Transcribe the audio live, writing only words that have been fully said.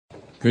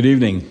Good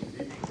evening.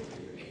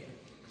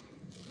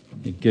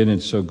 Again,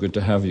 it's so good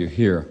to have you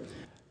here.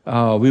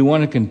 We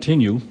want to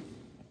continue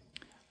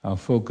our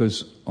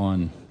focus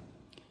on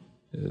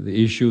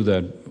the issue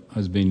that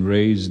has been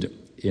raised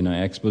in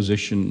our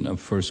exposition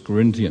of 1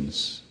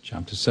 Corinthians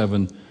chapter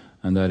 7,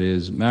 and that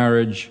is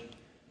marriage,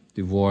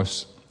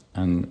 divorce,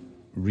 and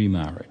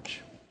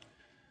remarriage.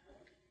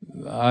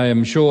 I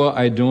am sure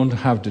I don't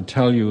have to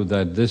tell you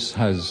that this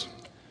has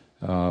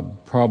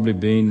probably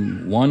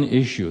been one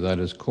issue that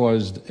has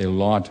caused a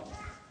lot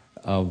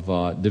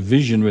of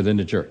division within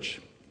the church.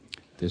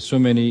 There's so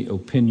many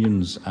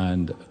opinions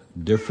and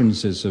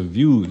differences of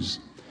views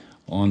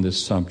on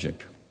this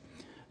subject.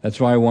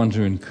 That's why I want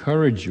to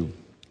encourage you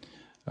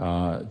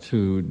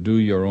to do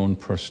your own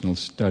personal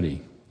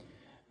study,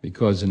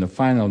 because in the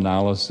final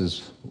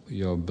analysis,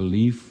 your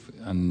belief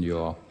and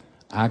your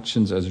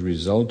actions as a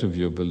result of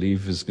your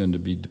belief is going to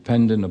be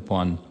dependent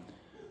upon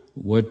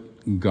what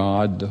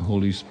God, the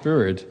Holy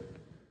Spirit,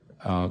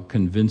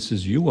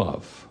 convinces you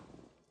of,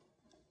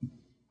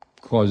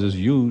 causes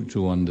you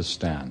to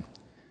understand.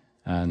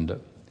 And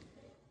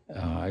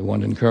I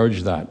want to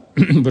encourage that.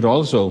 But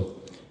also,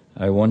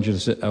 I want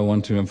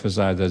to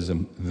emphasize that it's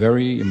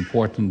very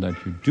important that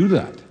you do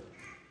that.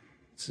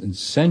 It's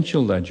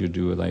essential that you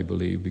do it, I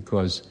believe,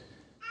 because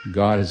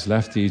God has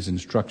left these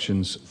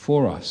instructions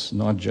for us,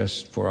 not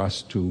just for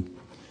us to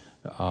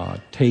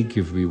take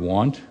if we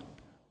want,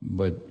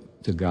 but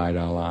to guide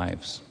our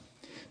lives.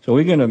 So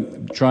we're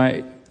going to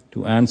try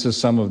to answer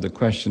some of the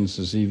questions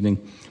this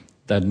evening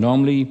that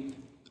normally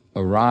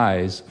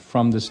arise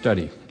from the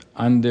study,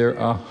 and there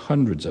are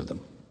hundreds of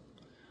them.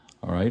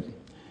 All right?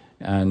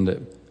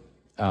 And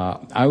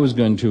I was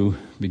going to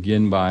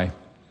begin by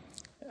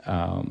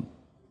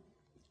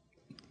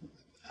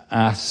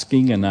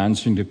asking and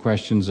answering the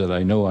questions that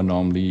I know are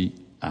normally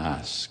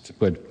asked.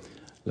 But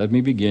let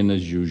me begin,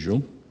 as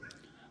usual,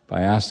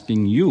 by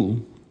asking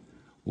you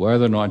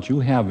whether or not you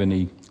have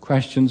any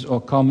questions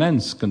or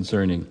comments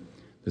concerning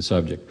the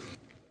subject.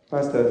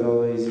 Pastor, as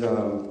always,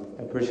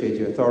 I appreciate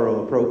your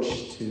thorough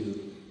approach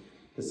to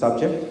the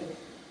subject.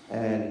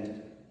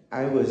 And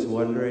I was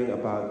wondering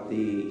about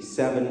the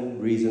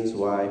 7 reasons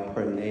why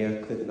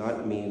porneia could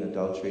not mean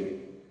adultery.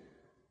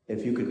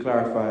 If you could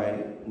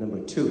clarify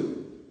number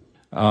 2.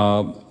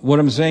 What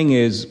I'm saying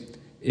is,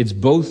 it's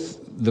both.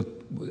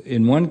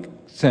 In one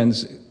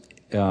sense,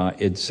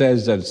 it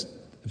says that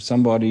if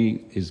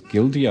somebody is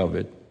guilty of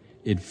it,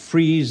 it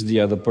frees the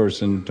other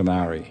person to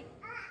marry,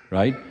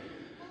 right?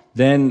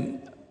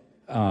 Then,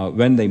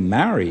 when they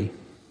marry,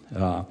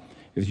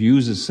 if you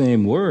use the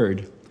same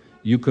word,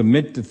 you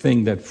commit the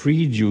thing that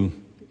freed you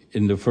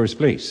in the first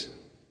place.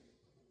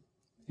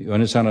 You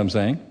understand what I'm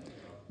saying?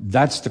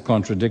 That's the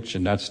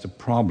contradiction. That's the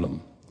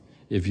problem.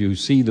 If you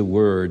see the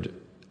word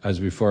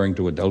as referring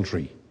to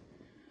adultery.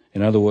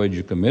 In other words,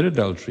 you commit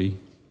adultery,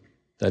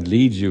 that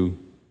leads you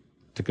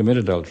to commit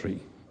adultery.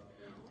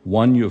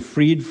 One you're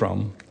freed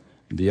from,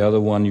 the other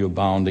one you're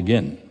bound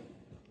again.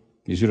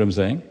 You see what I'm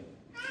saying?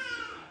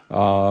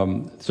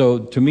 So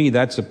to me,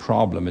 that's a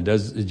problem. It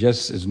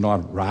just is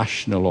not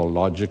rational or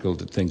logical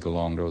to think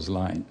along those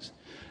lines.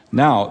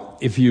 Now,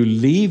 if you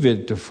leave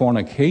it to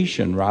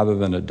fornication rather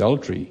than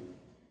adultery,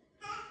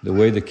 the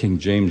way the King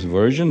James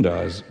Version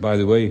does, by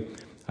the way,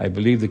 I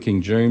believe the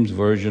King James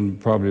Version,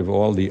 probably of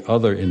all the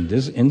other in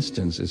this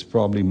instance, is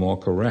probably more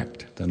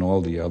correct than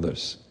all the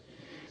others.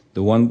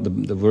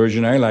 The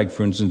version I like,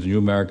 for instance, the New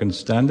American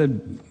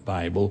Standard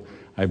Bible,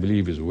 I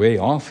believe is way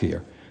off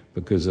here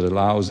because it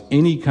allows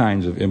any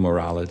kinds of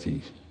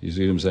immorality. You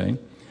see what I'm saying?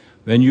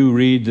 When you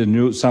read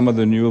some of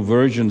the new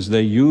versions,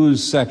 they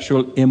use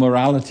sexual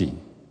immorality.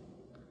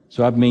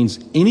 So that means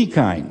any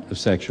kind of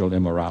sexual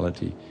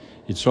immorality.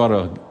 It's sort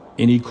of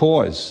any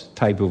cause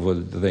type of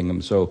a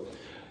thing. So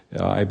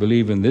I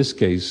believe in this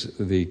case,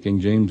 the King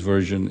James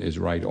Version is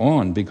right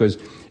on, because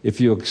if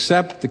you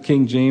accept the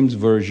King James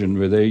Version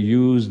where they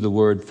use the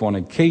word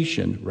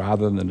fornication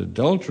rather than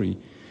adultery,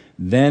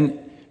 then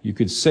you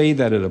could say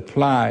that it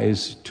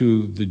applies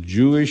to the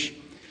Jewish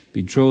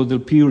betrothal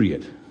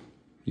period.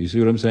 You see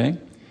what I'm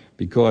saying?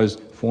 Because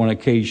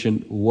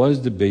fornication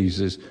was the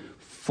basis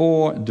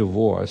for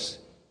divorce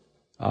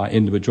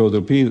in the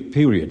betrothal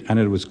period. And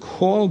it was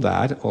called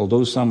that,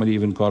 although some would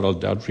even call it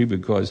adultery,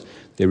 because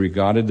they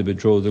regarded the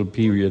betrothal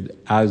period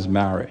as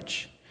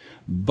marriage.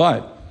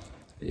 But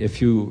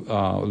if you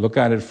look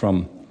at it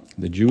from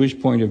the Jewish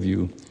point of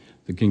view,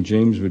 the King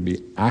James would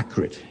be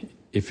accurate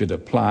if it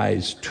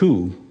applies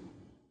to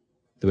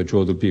the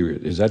betrothal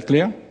period. Is that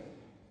clear?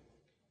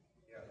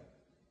 Yeah.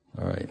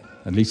 All right.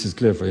 At least it's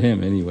clear for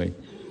him anyway.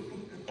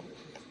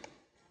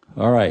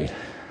 All right.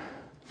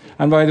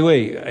 And by the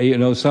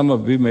way, some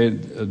of you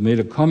made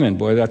a comment,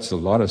 boy, that's a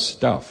lot of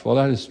stuff. Well,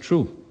 that is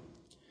true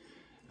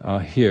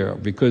here,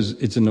 because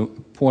it's an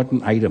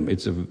important item.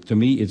 To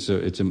me, it's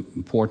an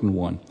important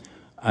one.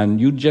 And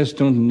you just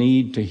don't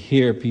need to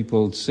hear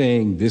people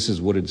saying this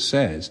is what it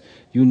says.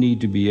 You need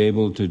to be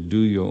able to do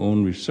your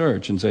own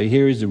research and say,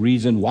 here is the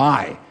reason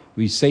why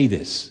we say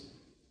this.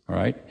 All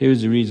right?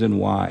 Here's the reason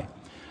why.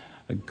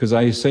 Because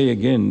I say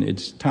again,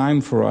 it's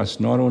time for us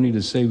not only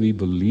to say we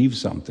believe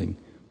something,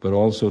 but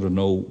also to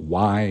know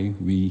why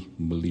we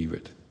believe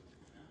it.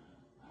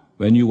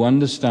 When you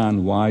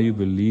understand why you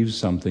believe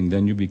something,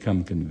 then you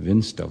become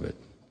convinced of it.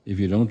 If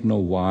you don't know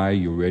why,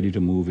 you're ready to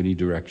move any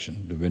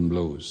direction. The wind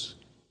blows.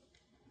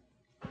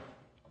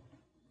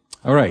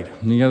 All right,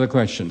 any other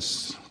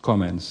questions,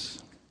 comments?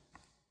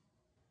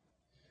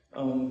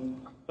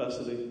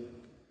 Pastor Lee,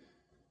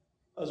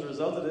 as a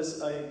result of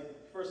this,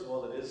 first of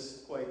all, it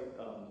is quite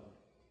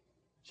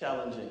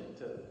challenging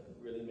to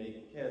really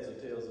make heads or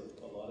tails of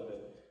a lot of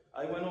it.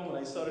 I went home and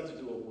I started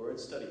to do a word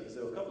study because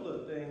there were a couple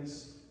of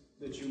things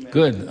that you mentioned.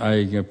 Good, I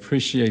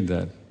appreciate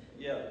that.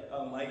 Yeah,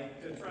 I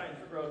could try and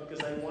figure out,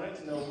 because I wanted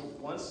to know,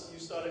 once you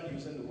started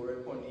using the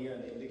word pornea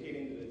and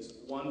indicating that it's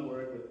one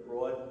word with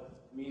broad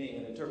meaning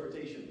and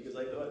interpretation, because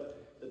I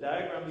thought the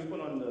diagram you put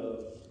on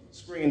the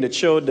screen that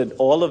showed that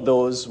all of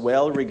those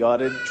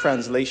well-regarded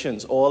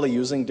translations all are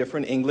using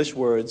different English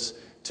words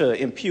to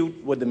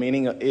impute what the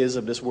meaning is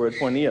of this word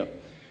pornea.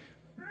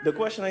 The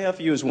question I have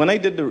for you is, when I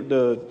did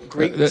the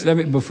Greek... Let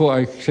me, before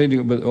I say to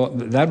you,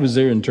 but that was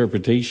their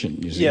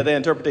interpretation, you see. Yeah, their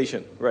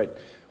interpretation, right.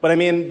 But I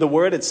mean, the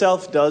word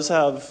itself does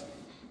have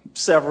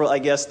several, I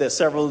guess there's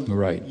several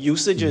right.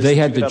 usages. They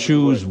had to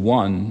choose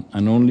one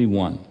and only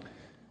one.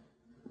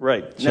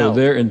 Right. So now,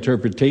 their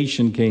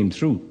interpretation came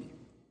through.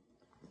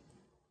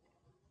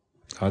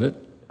 Got it?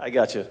 I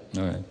got you.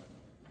 All right.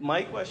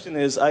 My question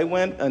is, I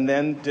went and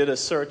then did a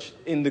search.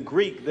 In the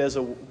Greek, there's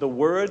a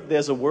word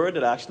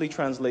that actually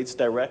translates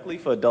directly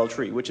for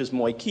adultery, which is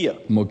moikia.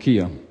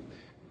 Moikia.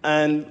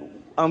 And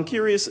I'm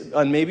curious,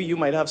 and maybe you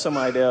might have some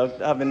idea,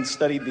 having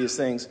studied these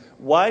things,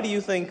 why do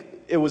you think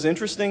it was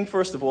interesting,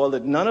 first of all,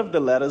 that none of the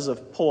letters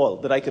of Paul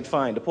that I could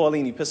find, the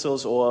Pauline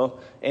epistles or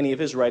any of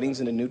his writings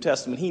in the New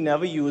Testament, he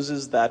never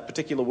uses that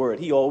particular word.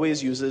 He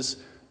always uses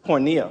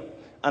pornea.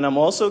 And I'm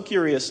also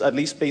curious, at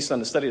least based on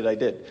the study that I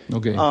did,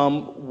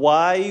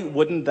 why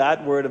wouldn't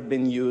that word have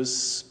been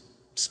used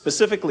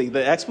specifically?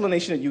 The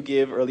explanation that you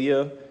gave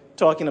earlier,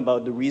 talking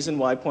about the reason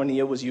why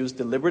pornea was used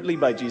deliberately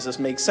by Jesus,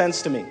 makes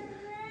sense to me.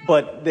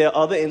 But there are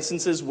other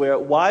instances where,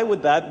 why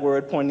would that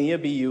word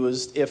pornea be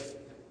used if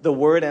the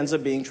word ends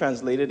up being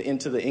translated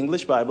into the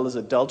English Bible as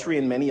adultery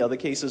in many other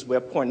cases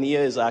where pornea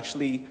is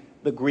actually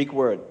the Greek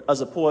word,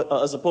 as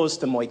opposed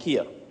to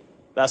moikia?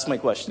 That's my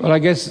question. Well, I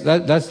guess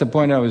that's the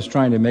point I was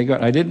trying to make.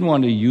 I didn't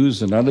want to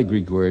use another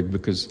Greek word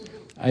because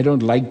I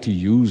don't like to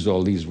use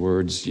all these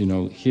words,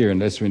 here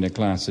unless we're in a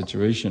class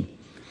situation.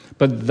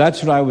 But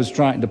that's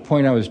what the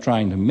point I was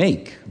trying to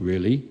make,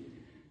 really.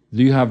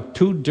 You have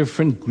two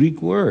different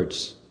Greek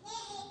words.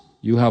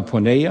 You have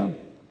porneia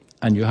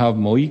and you have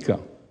moika.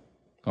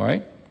 All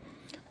right?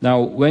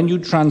 Now, when you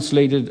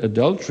translated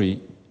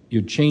adultery,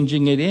 you're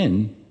changing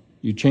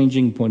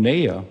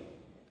porneia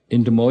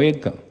into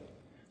moika.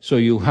 So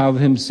you have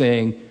him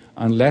saying,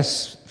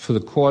 unless for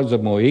the cause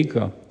of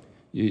moika,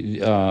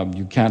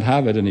 you can't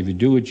have it, and if you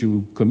do it,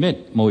 you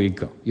commit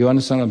moika. You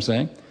understand what I'm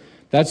saying?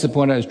 That's the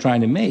point I was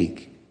trying to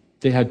make.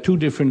 They had two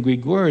different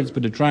Greek words,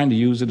 but they're trying to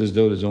use it as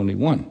though there's only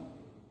one.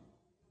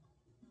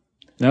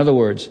 In other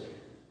words,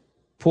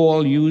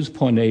 Paul used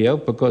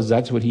porneia because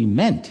that's what he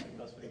meant.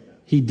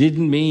 He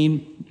didn't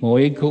mean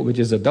moika, which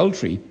is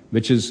adultery,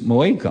 which is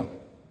moika.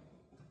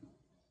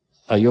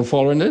 Are you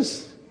following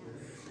this?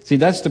 See,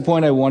 that's the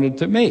point I wanted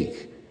to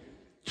make.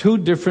 Two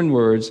different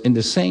words in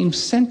the same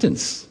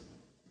sentence.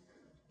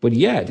 But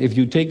yet, if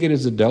you take it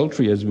as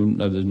adultery, as we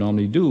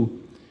normally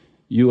do,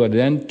 you are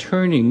then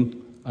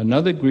turning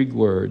another Greek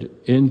word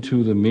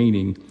into the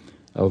meaning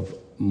of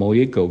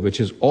moiko, which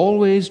is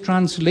always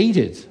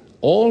translated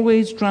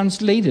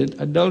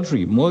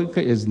adultery. Moika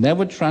is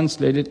never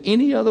translated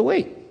any other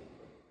way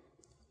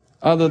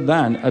other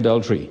than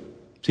adultery.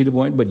 See the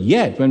point? But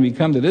yet, when we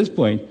come to this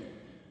point,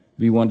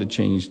 we want to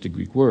change the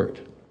Greek word.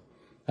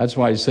 That's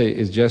why I say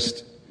it's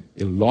just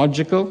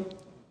illogical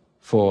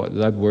for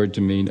that word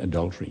to mean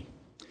adultery.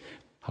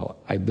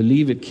 I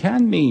believe it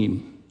can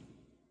mean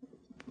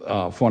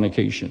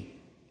fornication,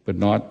 but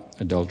not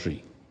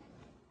adultery.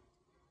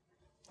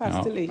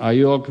 Pastor Lee. Are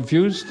you all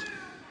confused?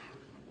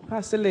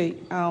 Pastor Lee,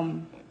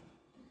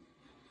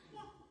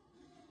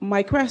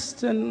 my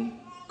question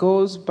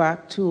goes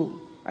back to,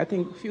 I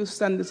think, a few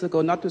Sundays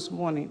ago, not this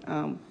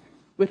morning,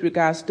 with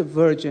regards to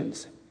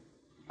virgins.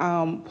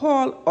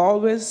 Paul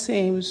always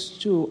seems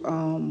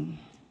to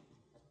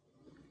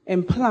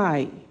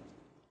imply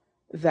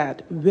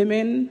that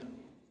women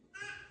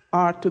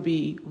are to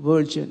be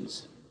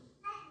virgins.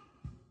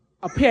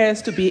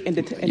 Appears to be in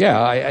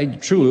the...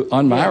 True,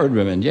 unmarried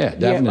women,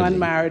 definitely. Yeah,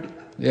 unmarried.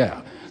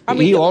 Yeah.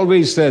 He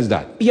always says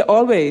that. Yeah,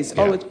 always.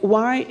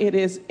 Why it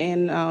is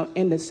in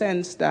the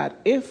sense that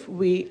if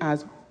we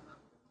as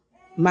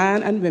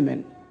man and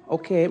women,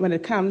 when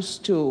it comes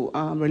to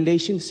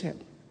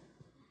relationship,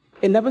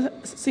 it never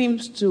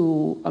seems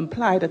to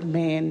imply that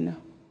men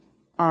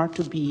are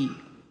to be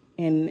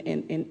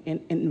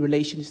in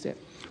relationship.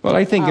 Well,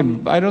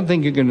 I don't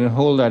think you're going to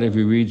hold that if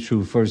you read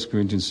through 1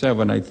 Corinthians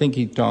 7. I think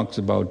he talks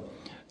about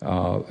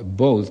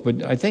both.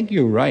 But I think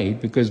you're right,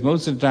 because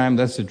most of the time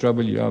that's the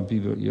trouble you have.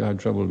 You have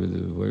trouble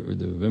with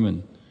the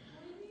women.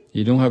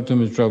 You don't have too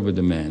much trouble with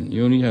the men.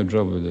 You only have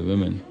trouble with the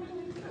women.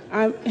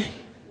 I'm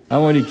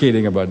only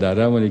kidding about that.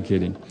 I'm only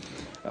kidding.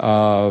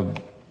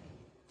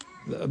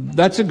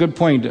 That's a good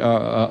point,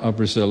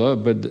 Priscilla,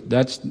 but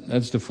that's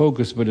the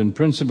focus. But in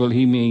principle,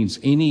 he means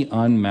any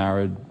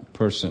unmarried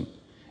person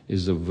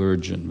is a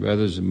virgin,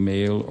 whether it's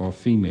male or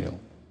female.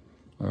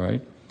 All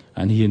right?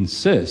 And he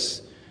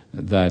insists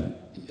that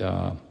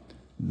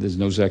there's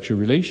no sexual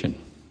relation.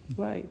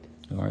 Right.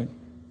 All right?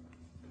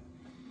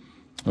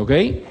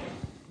 Okay?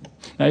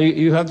 Now,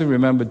 you have to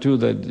remember, too,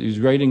 that he's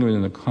writing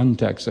within a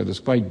context that is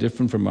quite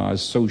different from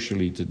ours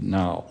socially to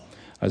now,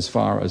 as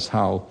far as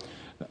how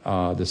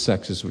the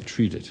sexes were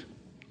treated,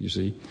 you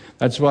see.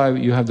 That's why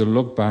you have to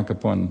look back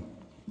upon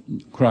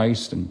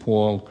Christ and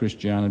Paul,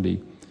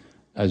 Christianity,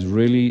 as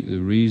really the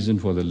reason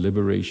for the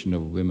liberation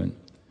of women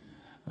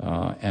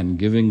and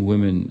giving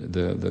women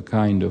the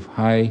kind of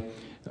high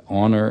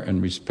honor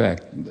and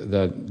respect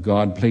that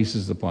God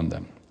places upon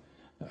them.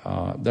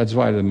 That's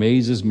why it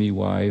amazes me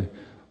why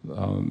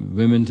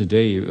women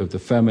today, of the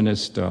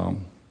feminist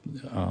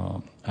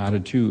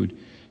attitude,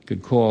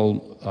 could call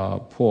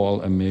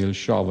Paul a male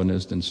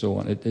chauvinist and so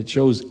on. It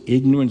shows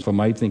ignorance, for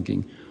my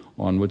thinking,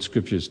 on what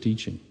Scripture is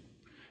teaching.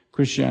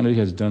 Christianity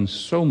has done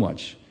so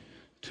much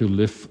to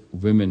lift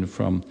women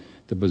from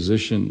the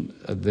position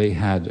they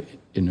had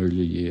in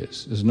earlier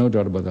years. There's no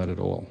doubt about that at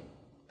all.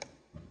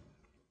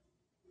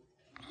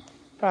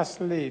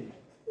 Pastor Lee,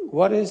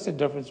 what is the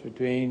difference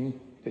between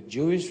the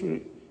Jewish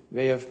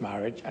way of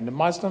marriage and the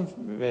Muslim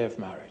way of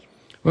marriage?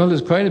 Well,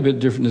 there's quite a bit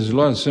different. There's a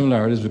lot of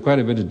similarities, but quite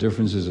a bit of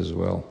differences as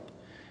well.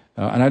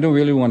 And I don't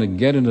really want to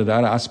get into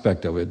that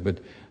aspect of it, but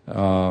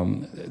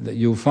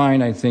you'll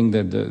find, I think,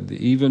 that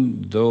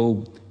even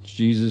though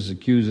Jesus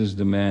accuses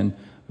the man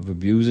of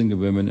abusing the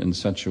women in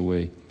such a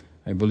way,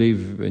 I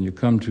believe when you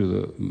come to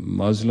the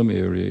Muslim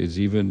area, it's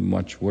even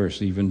much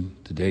worse, even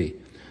today.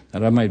 Now,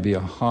 that might be a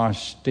harsh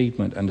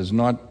statement, and it's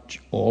not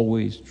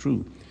always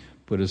true.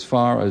 But as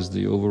far as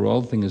the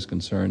overall thing is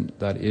concerned,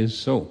 that is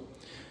so.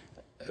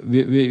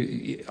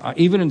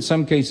 Even in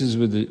some cases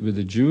with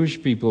the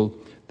Jewish people,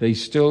 they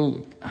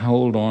still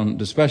hold on,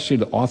 especially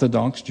the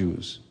Orthodox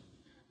Jews,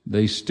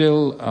 they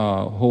still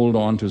hold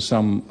on to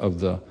some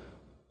of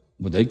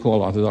what they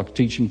call Orthodox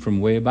teaching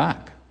from way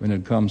back when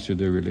it comes to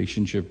their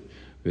relationship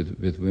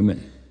with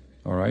women.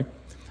 All right?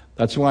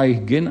 That's why,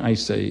 again, I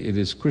say it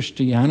is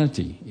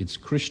Christianity. It's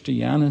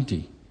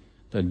Christianity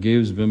that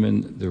gives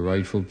women the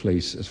rightful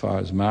place as far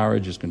as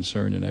marriage is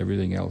concerned and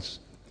everything else.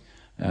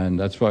 And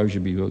that's why we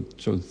should be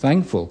so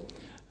thankful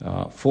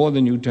for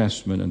the New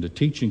Testament and the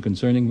teaching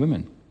concerning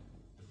women.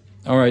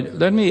 All right,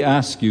 let me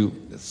ask you,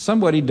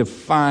 somebody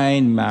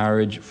define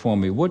marriage for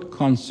me. What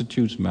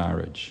constitutes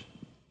marriage?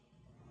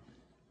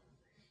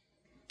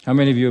 How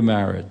many of you are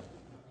married?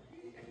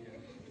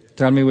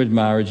 Tell me what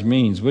marriage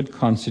means. What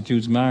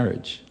constitutes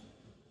marriage?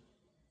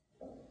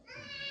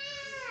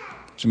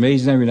 It's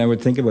amazing how we never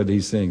think about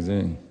these things.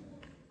 Eh?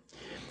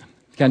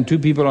 Can two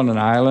people on an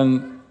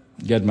island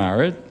get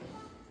married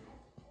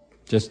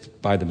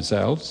just by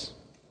themselves?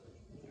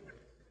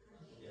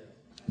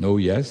 No,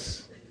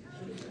 yes.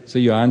 So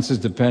your answers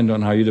depend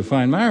on how you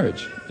define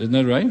marriage. Isn't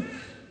that right?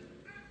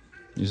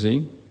 You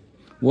see?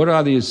 What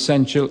are the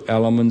essential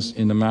elements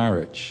in a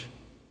marriage?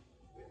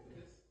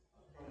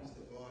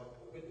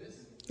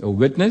 A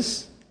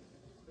witness?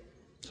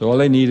 So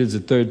all I need is a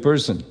third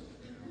person.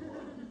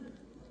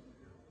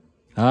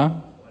 Huh?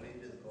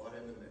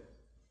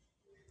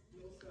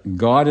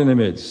 God in the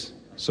midst.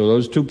 So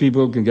those two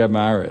people can get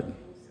married.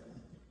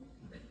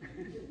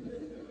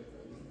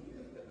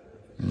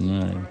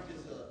 Right.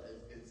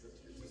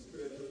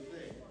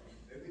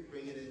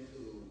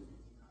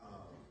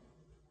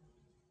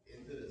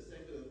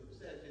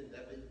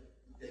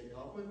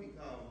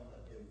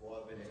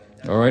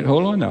 All right,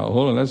 hold on now.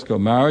 Hold on, let's go.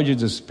 Marriage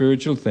is a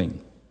spiritual thing.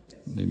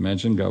 They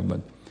mentioned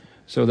government.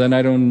 So then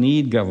I don't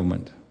need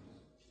government.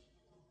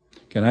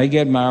 Can I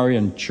get married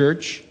in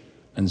church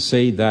and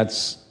say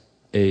that's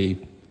a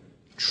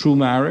true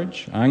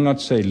marriage? I'm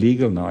not saying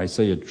legal now. I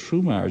say a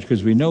true marriage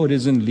because we know it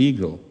isn't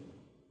legal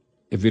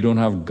if we don't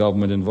have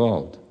government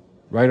involved.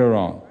 Right or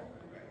wrong?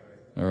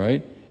 All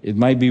right? It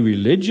might be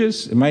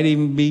religious. It might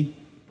even be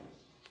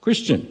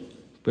Christian,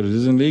 but it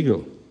isn't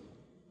legal.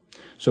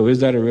 So is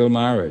that a real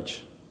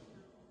marriage?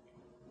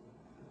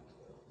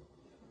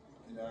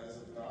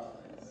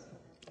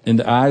 In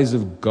the eyes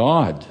of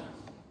God,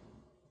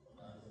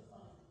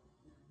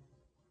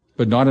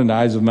 but not in the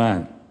eyes of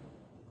man.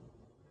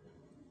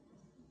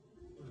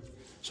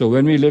 So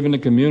when we live in a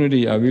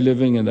community, are we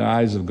living in the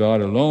eyes of God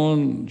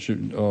alone,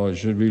 or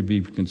should we be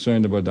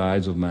concerned about the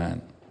eyes of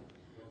man?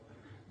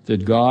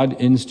 Did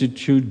God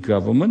institute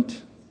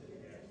government?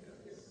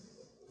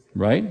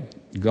 Right?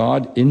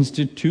 God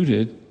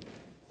instituted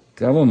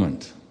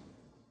government.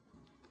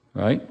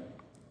 Right?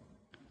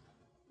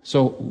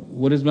 So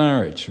what is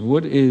marriage?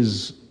 What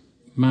is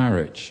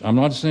marriage? I'm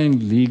not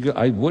saying legal.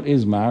 What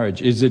is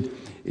marriage? Is it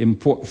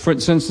important? For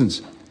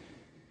instance,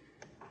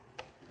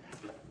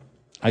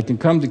 I can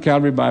come to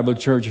Calvary Bible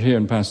Church here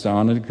and Pastor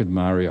Arnold could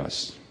marry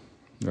us,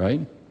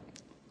 right?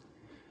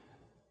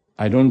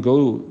 I don't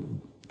go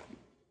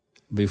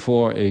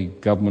before a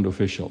government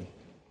official.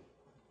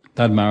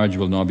 That marriage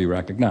will not be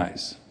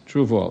recognized.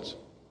 True or false?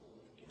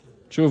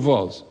 True or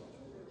false?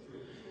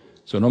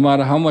 So no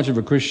matter how much of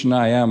a Christian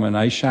I am and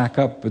I shack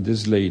up with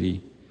this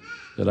lady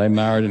that I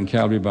married in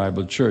Calvary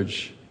Bible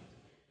Church,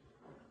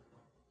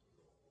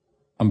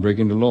 I'm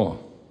breaking the law.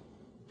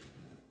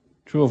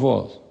 True or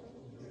false?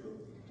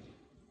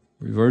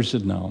 Reverse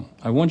it now.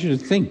 I want you to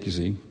think, you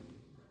see.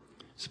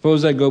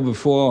 Suppose I go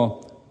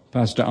before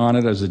Pastor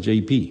Arnott as a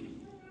JP,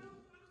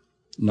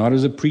 not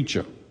as a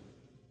preacher,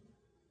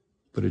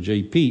 but a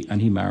JP,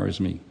 and he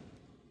marries me.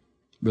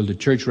 Will the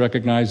church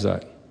recognize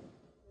that?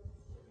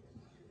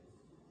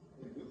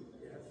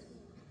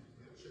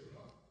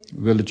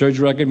 Will the church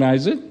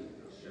recognize it?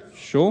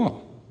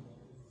 Sure.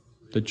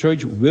 The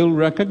church will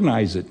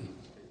recognize it.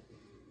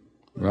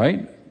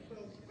 Right?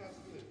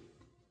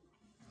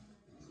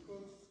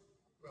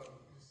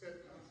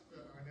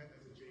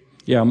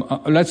 Yeah,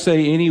 let's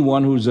say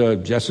anyone who's a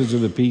justice of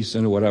the peace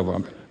and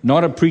whatever.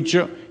 Not a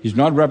preacher. He's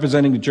not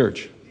representing the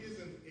church. He is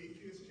an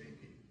atheist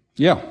JP.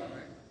 Yeah. Right?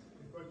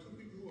 We've got two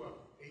people who are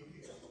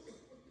atheists.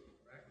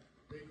 Right?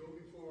 They go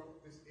before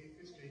this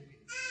atheist JP.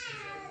 They say,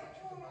 I want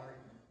you to marry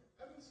me.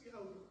 I don't see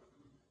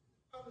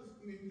how does,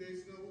 I mean,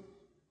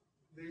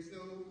 there's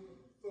no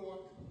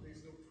thought,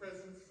 there's no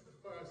presence as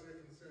far as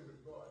they're concerned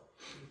with God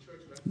in the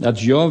church. Right?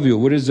 That's your view.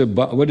 What does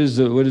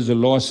the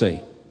law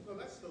say? No,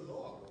 that's the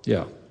law.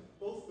 Yeah.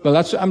 Well,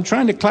 I'm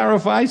trying to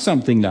clarify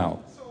something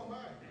now. So am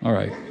I. All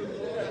right.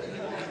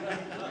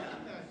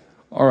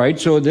 All right,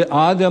 so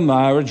are the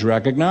marriage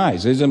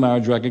recognized? Is the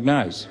marriage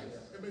recognized?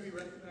 It may be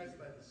recognized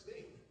by the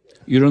state.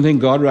 You don't think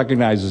God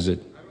recognizes it?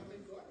 I don't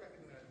think God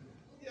recognizes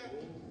it. Yeah,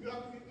 you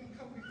have people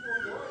come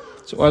before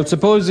God. So, well,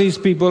 suppose these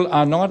people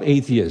are not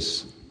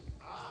atheists.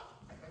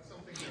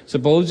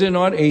 Suppose they're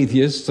not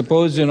atheists.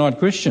 Suppose they're not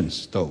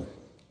Christians, though.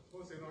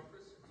 Suppose they're not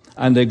Christians.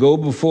 And they go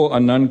before a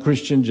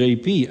non-Christian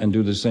JP and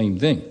do the same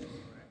thing.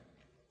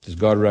 Does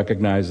God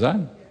recognize that?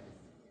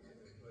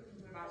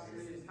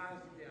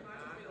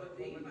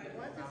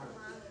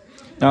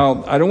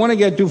 Now, I don't want to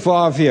get too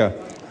far off here.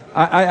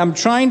 I'm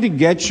trying to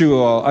get you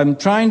all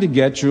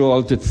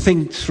to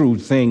think through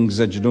things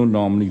that you don't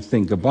normally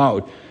think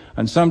about.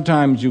 And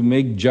sometimes you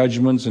make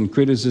judgments and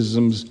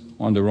criticisms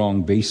on the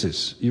wrong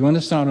basis. You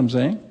understand what I'm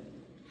saying?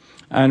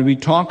 And we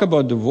talk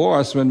about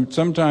divorce when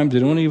sometimes they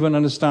don't even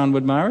understand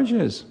what marriage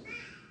is.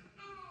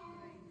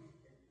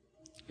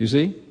 You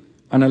see?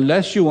 And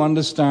unless you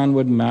understand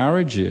what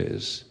marriage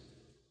is,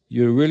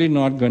 you're really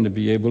not going to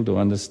be able to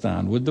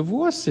understand what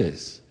divorce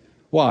is.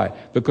 Why?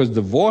 Because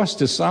divorce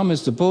to some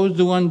is supposed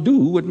to undo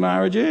what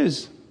marriage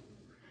is.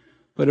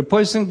 But a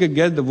person could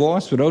get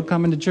divorced without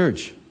coming to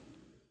church.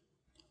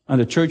 And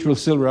the church will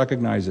still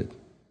recognize it.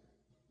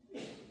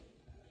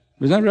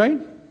 Is that right?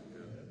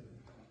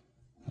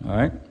 All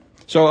right.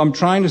 So I'm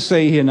trying to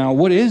say here now,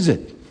 what is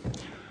it?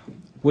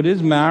 What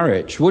is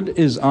marriage? What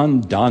is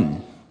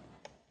undone?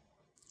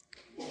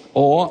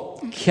 Or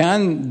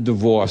can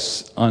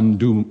divorce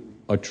undo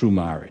a true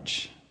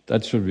marriage?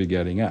 That's what we're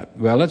getting at.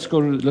 Well, let's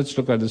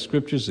look at the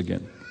scriptures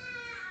again.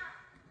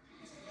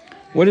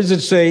 What does it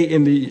say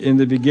in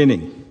the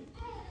beginning?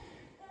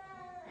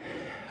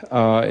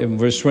 In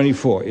verse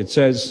 24, it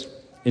says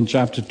in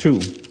chapter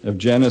 2 of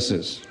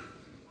Genesis,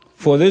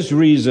 "For this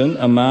reason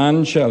a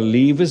man shall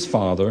leave his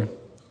father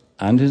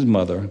and his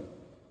mother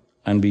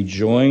and be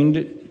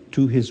joined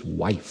to his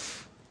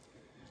wife."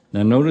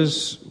 Now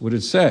notice what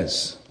it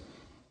says.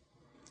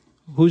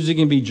 Who's he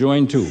going to be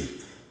joined to?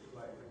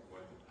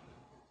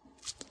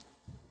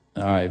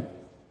 All right.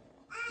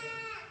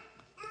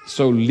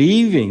 So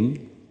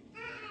leaving,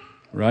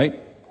 right,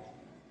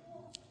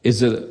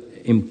 is an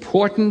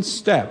important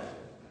step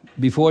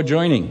before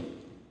joining.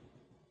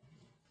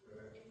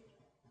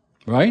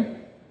 Right?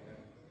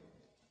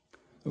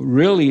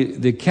 Really,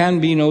 there can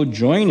be no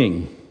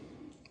joining,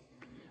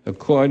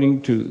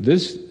 according to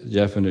this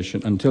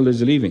definition, until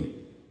there's leaving.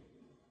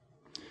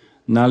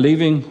 Now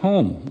leaving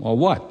home, or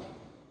what?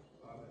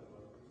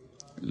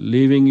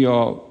 Leaving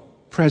your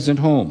present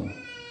home,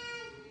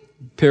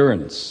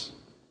 parents.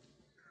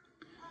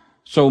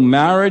 So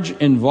marriage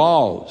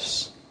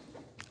involves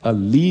a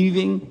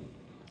leaving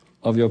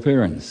of your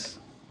parents.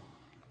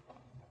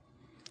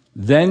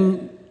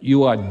 Then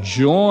you are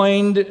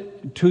joined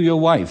to your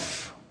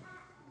wife.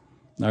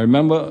 Now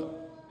remember,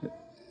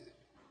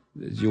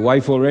 there's your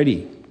wife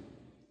already.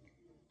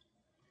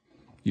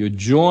 You're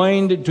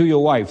joined to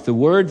your wife. The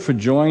word for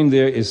join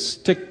there is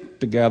stick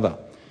together.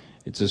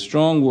 It's a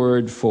strong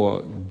word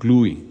for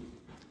gluing.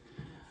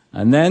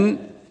 And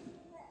then,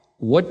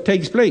 what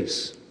takes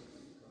place?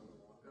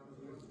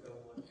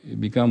 You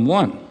become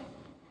one.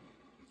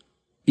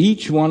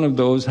 Each one of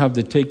those have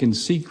to take in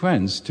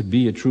sequence to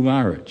be a true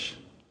marriage.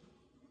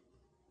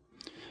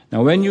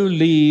 Now, when you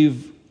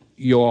leave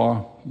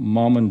your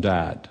mom and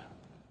dad,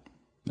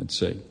 let's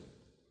say,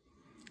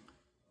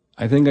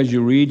 I think as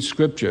you read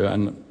scripture,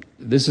 and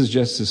this is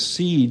just a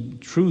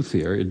seed truth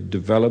here. It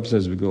develops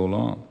as we go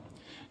along.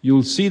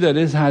 You'll see that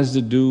it has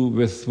to do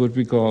with what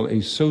we call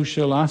a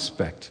social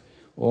aspect.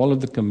 All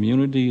of the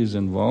community is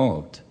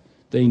involved.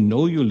 They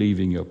know you're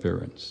leaving your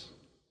parents.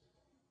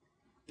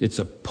 It's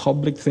a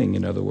public thing,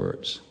 in other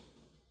words.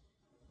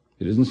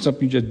 It isn't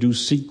something you just do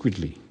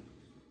secretly.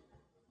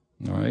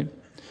 All right?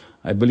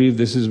 I believe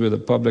this is where the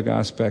public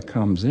aspect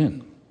comes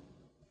in.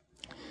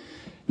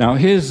 Now,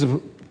 here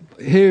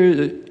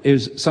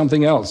is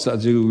something else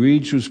as you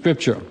read through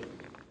Scripture.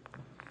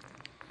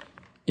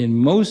 In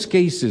most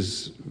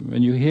cases,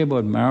 when you hear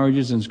about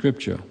marriages in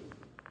Scripture,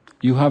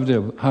 you have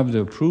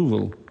the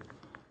approval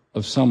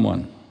of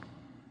someone.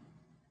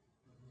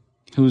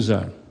 Who's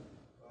that?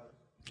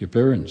 Your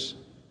parents.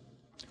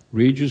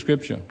 Read your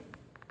Scripture.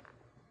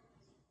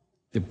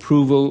 The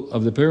approval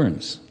of the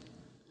parents.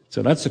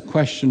 So that's a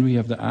question we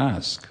have to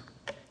ask.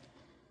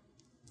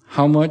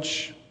 How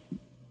much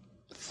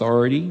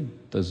authority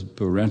does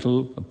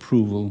parental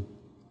approval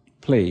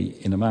play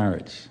in a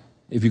marriage?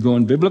 If you're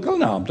going biblical,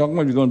 now I'm talking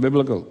about if you're going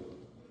biblical.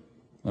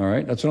 All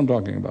right, that's what I'm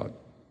talking about.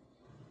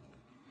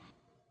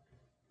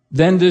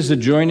 Then there's the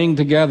joining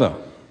together.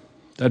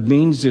 That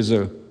means there's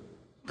a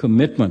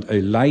commitment,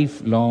 a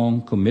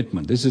lifelong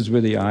commitment. This is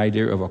where the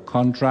idea of a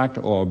contract,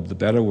 or the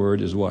better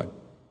word is what?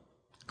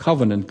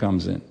 Covenant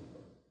comes in.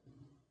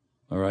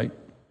 All right?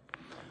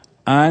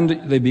 And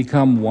they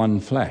become one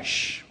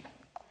flesh.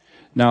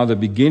 Now, the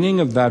beginning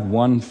of that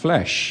one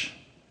flesh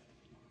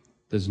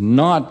does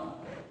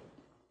not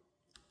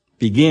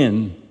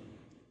begin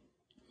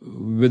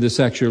with a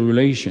sexual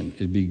relation.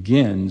 It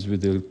begins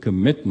with the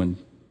commitment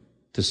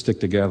to stick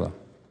together.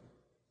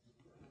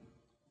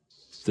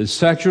 The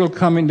sexual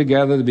coming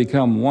together to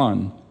become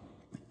one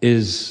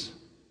is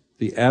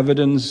the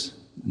evidence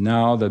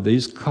now that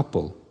this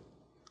couple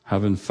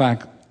have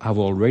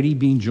already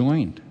been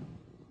joined.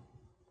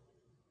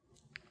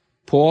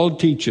 Paul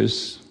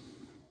teaches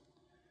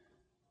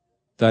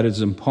that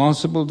it's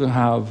impossible to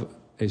have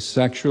a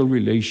sexual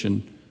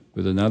relation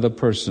with another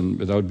person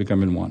without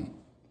becoming one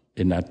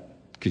in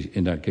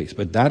that case.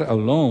 But that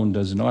alone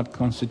does not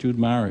constitute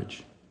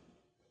marriage.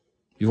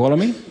 You follow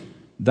me?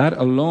 That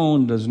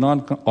alone does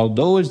not,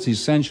 although it's the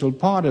essential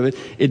part of it,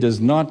 it does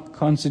not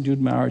constitute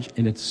marriage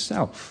in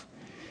itself.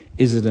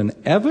 Is it an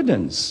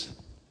evidence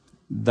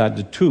that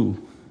the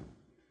two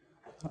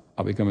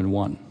are becoming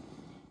one?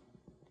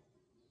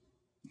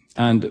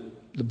 And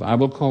the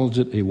Bible calls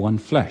it a one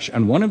flesh.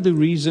 And one of the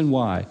reasons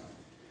why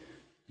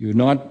you're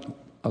not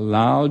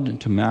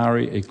allowed to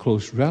marry a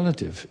close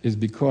relative is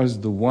because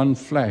the one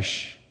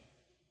flesh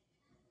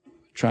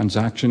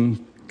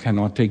transaction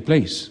cannot take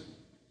place.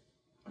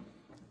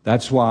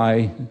 That's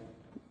why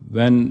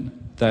when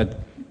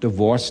that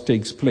divorce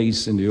takes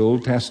place in the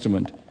Old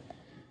Testament,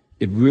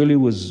 it really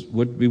was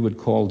what we would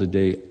call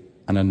today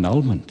an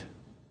annulment,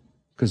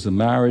 because the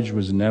marriage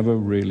was never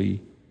really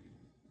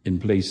in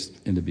place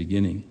in the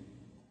beginning.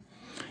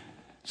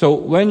 So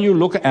when you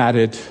look at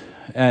it,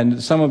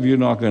 and some of you are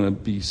not going to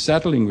be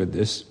settling with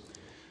this,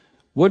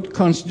 what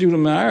constitutes a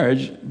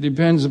marriage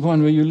depends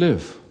upon where you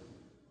live.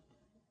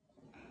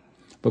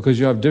 Because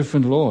you have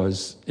different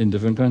laws in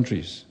different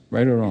countries,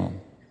 right or wrong?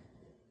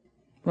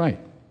 Right.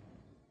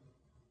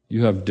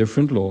 You have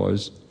different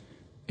laws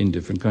in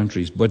different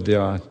countries, but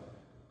there are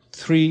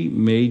three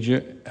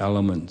major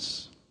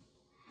elements.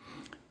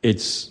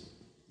 It's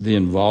the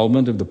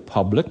involvement of the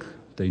public.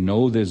 They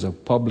know there's a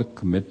public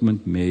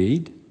commitment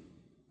made.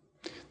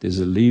 There's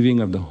a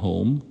leaving of the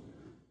home,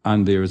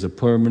 and there is a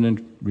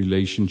permanent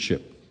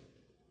relationship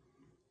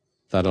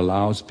that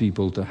allows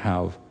people to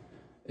have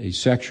a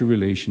sexual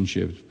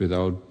relationship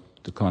without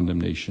the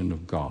condemnation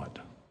of God.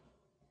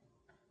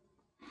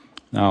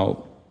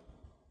 Now,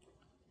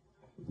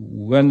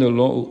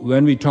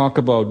 when we talk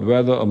about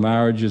whether a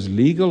marriage is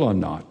legal or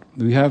not,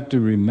 we have to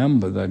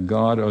remember that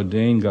God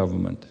ordained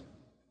government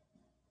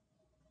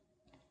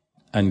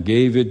and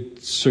gave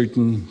it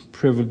certain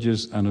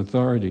privileges and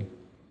authority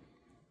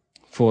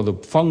for the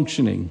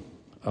functioning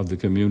of the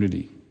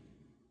community,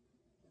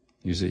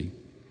 you see.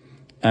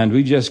 And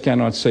we just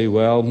cannot say,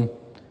 well,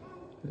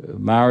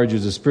 marriage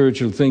is a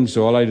spiritual thing,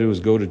 so all I do is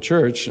go to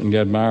church and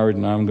get married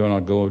and I'm going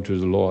to go to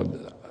the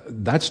Lord.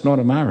 That's not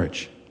a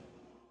marriage.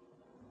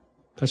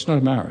 That's not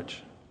a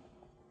marriage.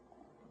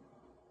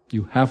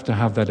 You have to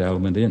have that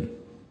element in.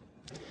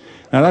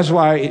 Now that's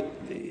why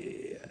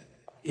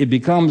it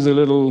becomes a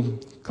little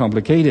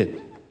complicated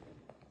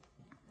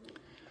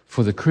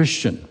for the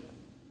Christian.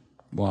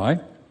 Why?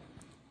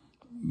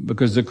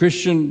 Because the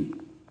Christian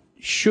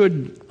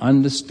should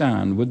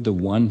understand what the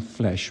one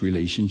flesh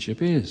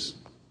relationship is.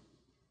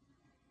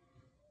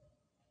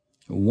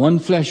 One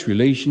flesh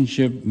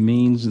relationship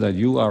means that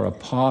you are a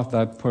part of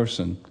that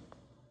person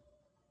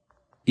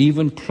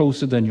even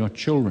closer than your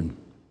children.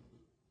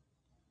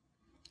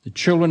 The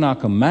children are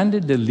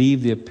commanded to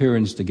leave their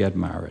parents to get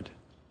married.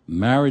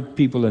 Married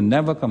people are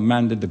never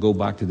commanded to go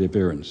back to their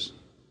parents.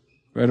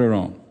 Right or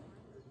wrong?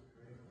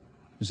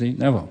 You see,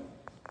 never.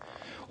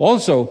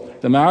 Also,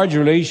 the marriage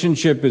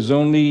relationship is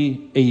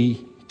only a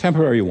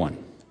temporary one.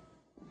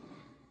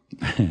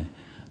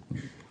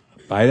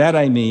 By that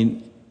I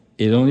mean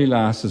it only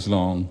lasts as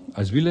long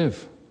as we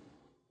live.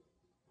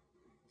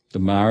 The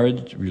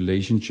marriage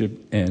relationship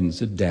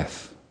ends at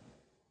death.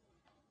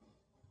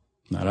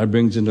 Now that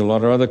brings into a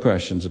lot of other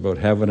questions about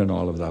heaven and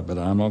all of that, but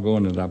I'm not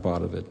going into that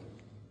part of it.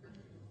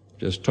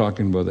 Just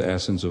talking about the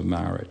essence of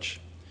marriage.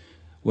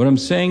 What I'm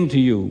saying to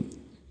you,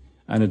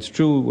 and it's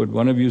true what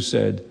one of you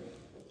said,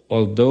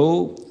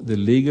 although the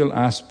legal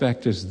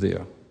aspect is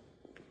there,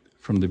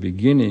 from the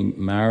beginning,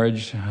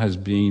 marriage has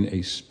been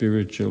a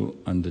spiritual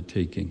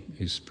undertaking,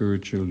 a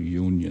spiritual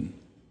union.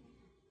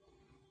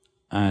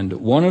 And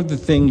one of the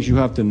things you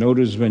have to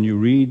notice when you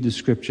read the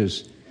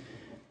scriptures,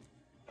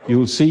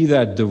 you'll see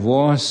that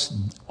divorce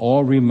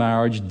or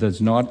remarriage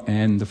does not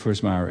end the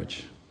first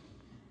marriage.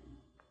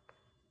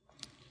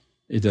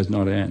 It does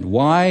not end.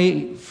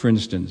 Why, for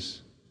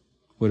instance,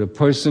 would a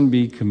person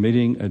be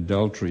committing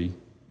adultery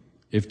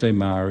if they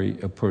marry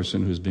a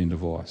person who's been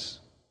divorced?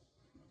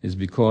 It's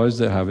because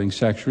they're having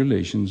sexual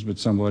relations with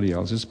somebody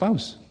else's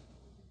spouse.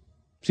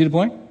 See the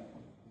point?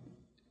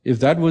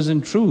 If that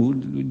wasn't true,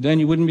 then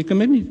you wouldn't be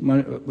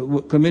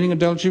committing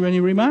adultery when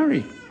you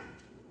remarry.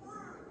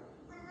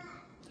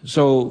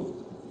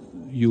 So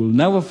you'll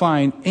never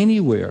find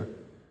anywhere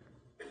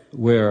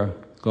where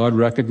God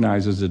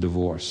recognizes a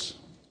divorce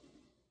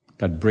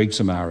that breaks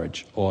a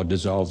marriage or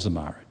dissolves a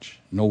marriage.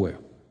 Nowhere.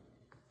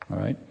 All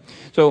right?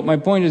 So my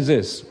point is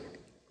this.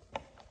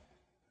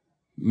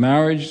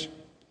 Marriage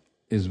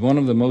is one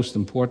of the most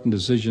important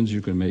decisions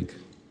you can make.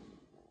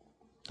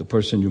 The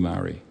person you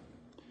marry.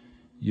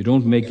 You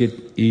don't make it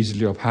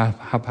easily or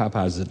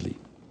haphazardly.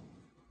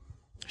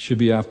 It should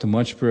be after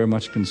much prayer,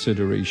 much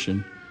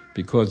consideration,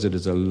 because it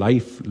is a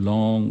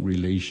lifelong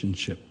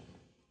relationship.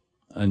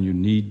 And you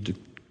need to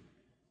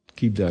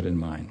keep that in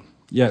mind.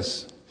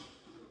 Yes?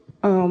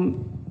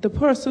 The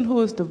person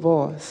who is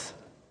divorced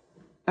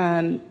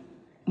and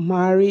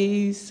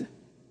marries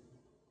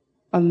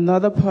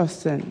another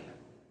person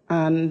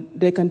and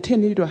they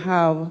continue to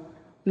have,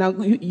 now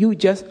you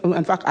just,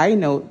 in fact I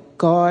know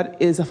God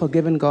is a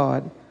forgiving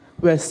God.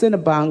 Where sin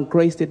abound,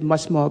 grace did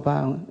much more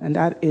abound, and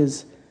that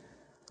is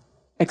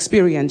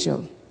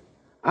experiential.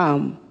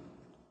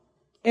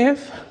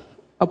 If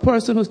a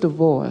person who's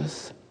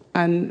divorced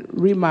and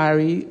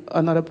remarry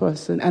another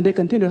person and they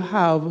continue to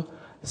have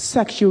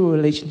sexual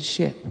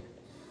relationship,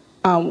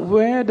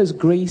 where does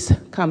grace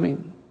come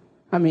in?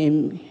 I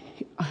mean,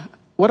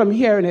 what I'm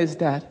hearing is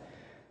that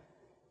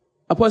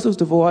a person who's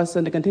divorced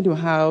and they continue to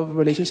have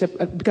relationship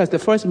because the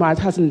first marriage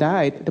hasn't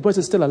died, the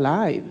person's still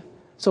alive.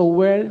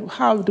 So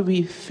how do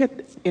we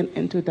fit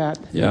into that?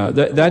 Yeah,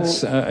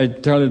 that's I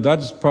tell you,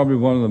 that's probably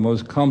one of the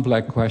most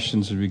complex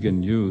questions that we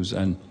can use.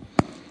 And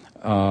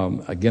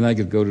again, I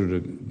could go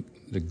to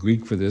the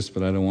Greek for this,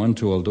 but I don't want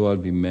to, although I'll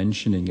be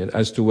mentioning it,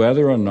 as to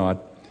whether or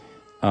not,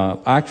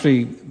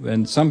 actually,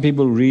 when some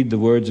people read the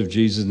words of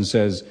Jesus and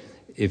says,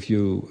 if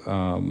you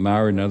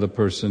marry another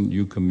person,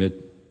 you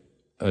commit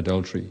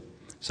adultery.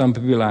 Some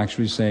people are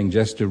actually saying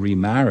just a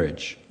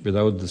remarriage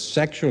without the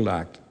sexual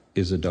act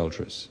is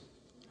adulterous.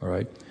 All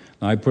right?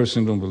 Now, I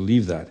personally don't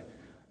believe that.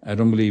 I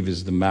don't believe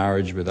it's the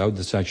marriage without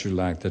the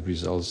sexual act that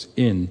results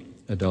in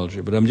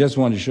adultery. But I just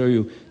want to show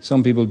you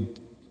some people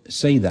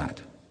say that.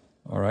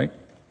 All right?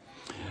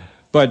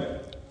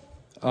 But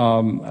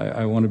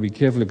I want to be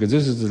careful because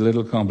this is a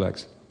little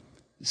complex.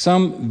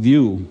 Some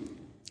view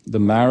the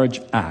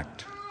marriage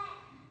act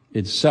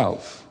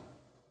itself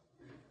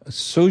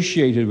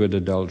associated with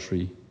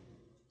adultery,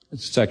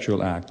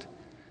 sexual act,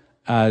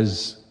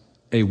 as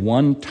a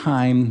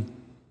one-time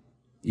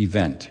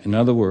event. In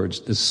other words,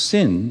 the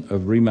sin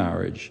of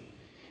remarriage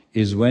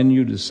is when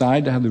you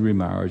decide to have the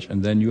remarriage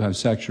and then you have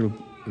sexual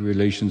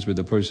relations with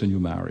the person you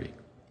marry.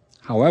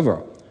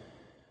 However,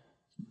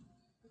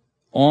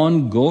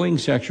 ongoing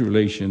sexual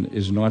relation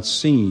is not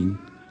seen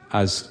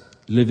as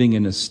living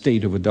in a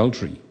state of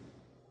adultery.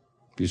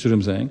 You see what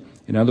I'm saying?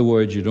 In other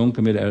words, you don't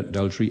commit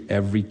adultery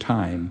every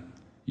time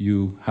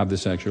you have the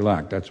sexual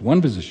act. That's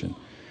one position.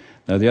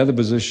 Now, the other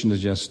position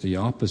is just the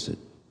opposite.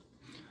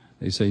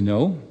 They say,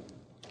 no,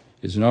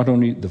 it's not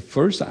only the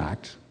first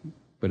act,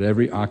 but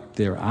every act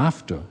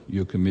thereafter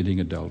you're committing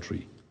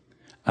adultery.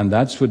 And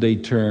that's what they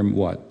term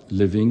what?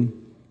 Living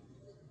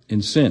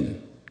in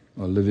sin,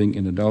 or living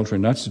in adultery.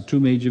 And that's the two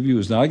major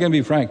views. Now, I can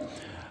be frank.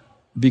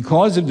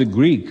 Because of the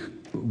Greek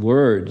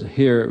word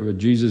here that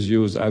Jesus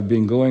used, I've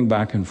been going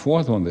back and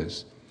forth on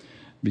this.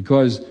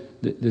 Because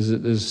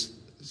there's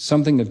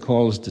something that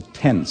calls the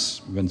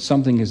tense. When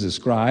something is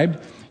described,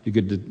 you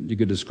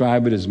could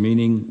describe it as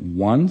meaning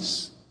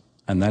once,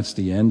 and that's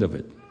the end of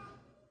it.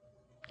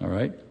 All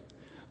right?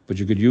 But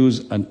you could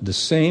use the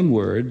same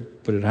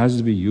word, but it has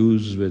to be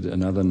used with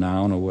another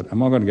noun or what. I'm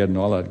not going to get into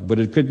all that. But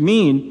it could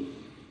mean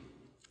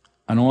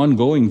an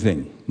ongoing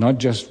thing, not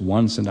just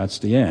once and that's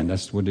the end.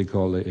 That's what they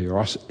call the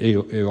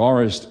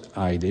aorist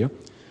idea.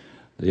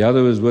 The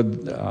other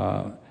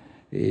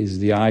is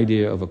the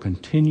idea of a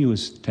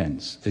continuous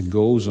tense. It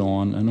goes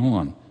on and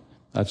on.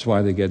 That's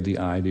why they get the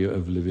idea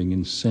of living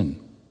in sin.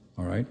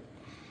 All right?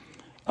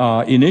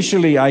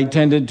 Initially, I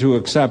tended to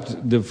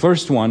accept the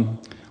first one,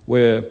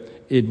 where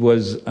it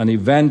was an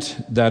event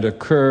that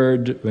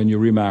occurred when you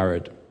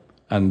remarried,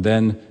 and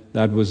then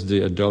that was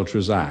the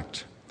adulterous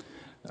act.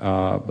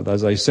 But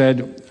as I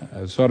said,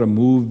 I've sort of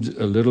moved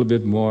a little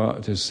bit more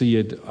to see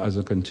it as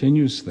a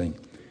continuous thing.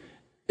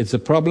 It's a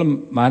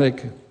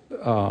problematic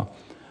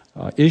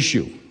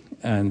issue,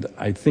 and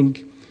I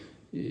think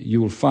you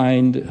will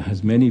find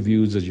as many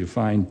views as you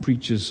find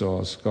preachers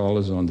or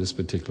scholars on this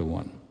particular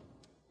one.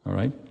 All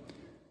right?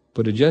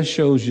 But it just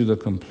shows you the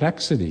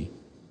complexity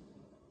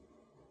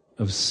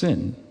of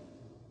sin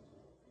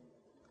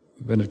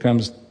when it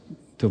comes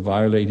to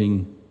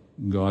violating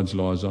God's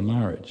laws on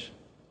marriage.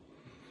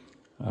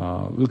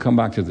 We'll come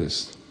back to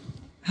this.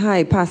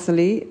 Hi, Pastor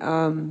Lee.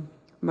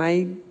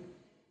 My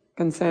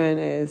concern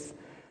is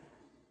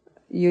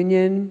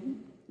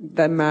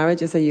that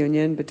marriage is a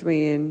union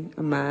between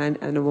a man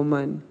and a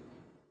woman.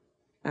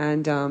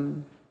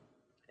 And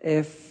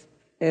if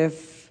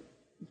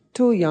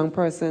two young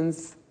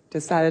persons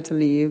decided to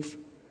leave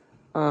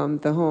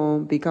the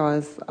home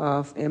because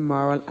of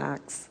immoral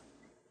acts,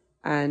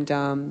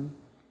 and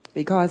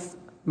because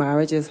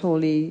marriage is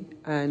holy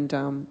and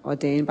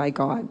ordained by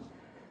God,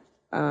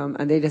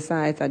 and they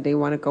decide that they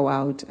want to go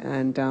out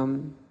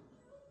and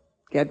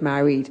get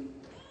married,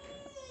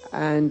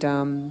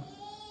 and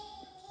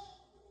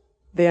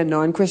they are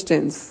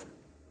non-Christians,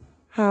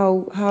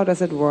 how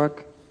does it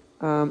work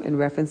in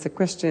reference to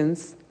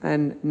Christians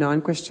and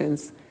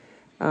non-Christians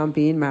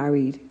being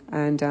married,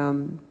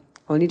 and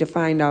only to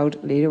find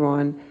out later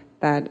on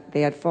that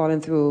they had fallen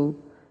through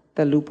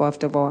the loop of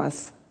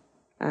divorce.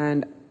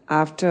 And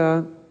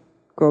after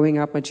growing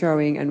up,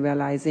 maturing, and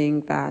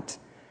realizing that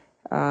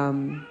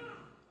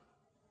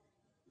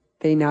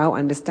they now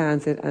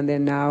understand it, and they're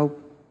now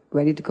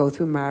ready to go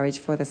through marriage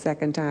for the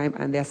second time,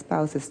 and their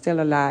spouse is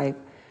still alive,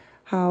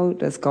 how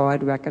does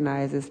God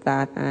recognizes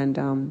that, and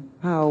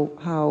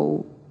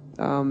how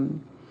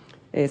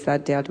is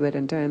that dealt with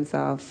in terms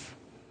of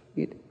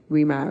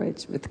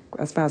remarriage,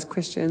 as far as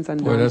Christians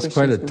and non-Christians? That's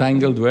quite a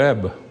tangled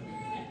web.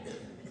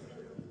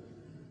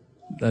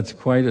 That's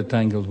quite a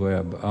tangled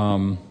web.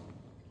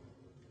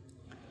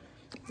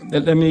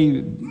 Let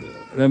me.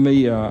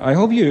 I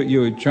hope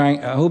you're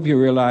trying. I hope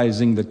you're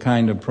realizing the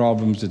kind of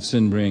problems that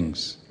sin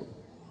brings.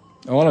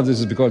 All of this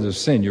is because of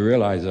sin. You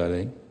realize that,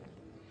 eh?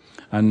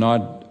 And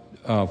not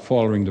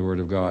following the Word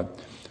of God.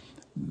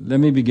 Let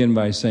me begin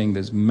by saying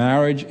this: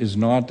 marriage is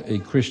not a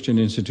Christian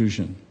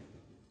institution.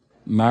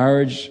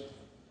 Marriage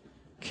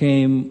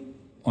came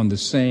on the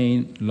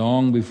scene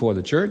long before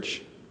the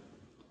church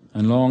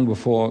and long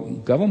before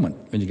government,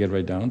 when you get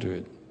right down to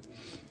it.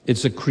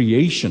 It's a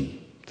creation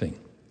thing.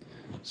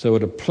 So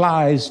it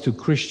applies to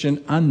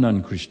Christian and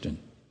non-Christian,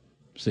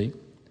 see,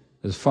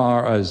 as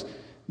far as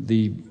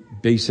the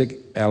basic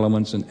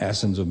elements and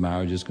essence of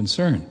marriage is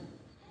concerned.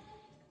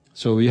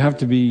 So we have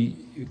to be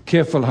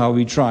careful how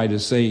we try to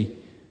say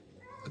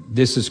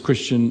this is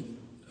Christian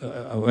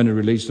when it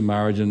relates to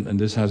marriage, and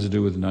this has to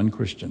do with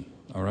non-Christian,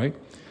 all right?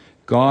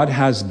 God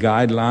has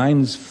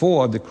guidelines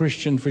for the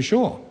Christian for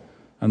sure.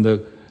 And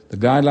the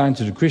guidelines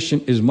to the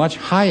Christian is much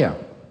higher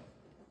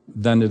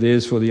than it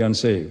is for the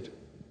unsaved.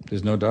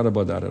 There's no doubt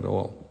about that at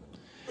all.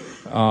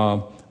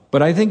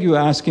 But I think you're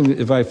asking,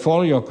 if I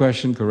follow your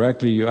question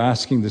correctly, you're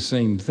asking the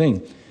same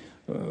thing.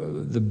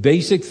 The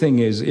basic thing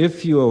is,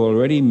 if you have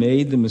already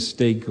made the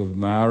mistake of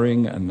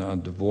marrying and a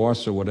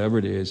divorce or whatever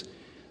it is,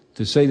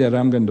 to say that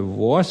I'm going to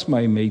divorce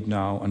my mate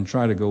now and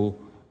try to go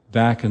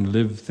back and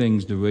live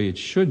things the way it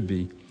should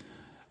be,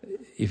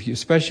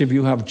 especially if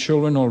you have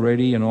children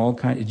already and all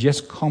kinds, it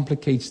just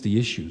complicates the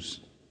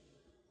issues,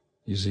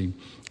 you see.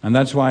 And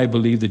that's why I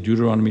believe the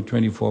Deuteronomy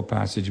 24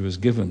 passage was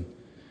given.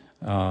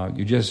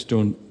 You just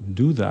don't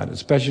do that,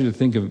 especially to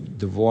think of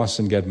divorce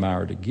and get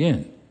married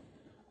again,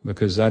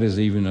 because that is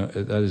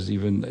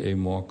even a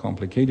more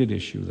complicated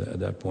issue at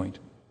that point.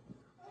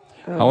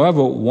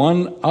 However,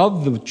 one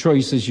of the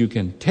choices you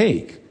can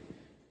take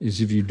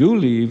is, if you do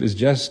leave, is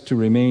just to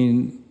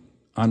remain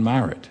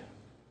unmarried.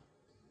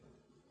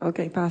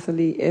 Okay, Pastor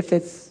Lee, if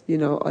it's,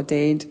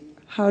 ordained,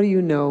 how do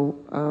you know,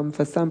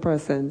 for some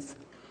persons,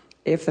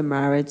 if the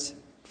marriage,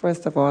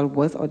 first of all,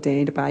 was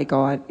ordained by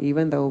God,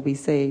 even though we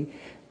say,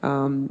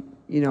 that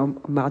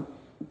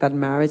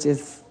marriage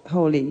is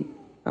holy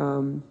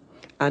and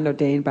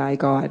ordained by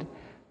God?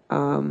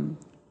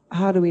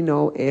 How do we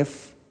know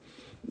if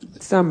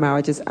some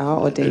marriages are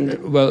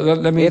ordained? Well,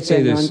 let me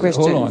say this.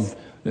 Hold on.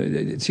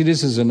 See,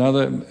 this is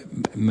another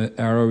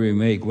error we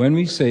make. When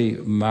we say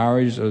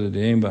marriage is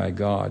ordained by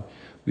God,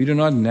 we do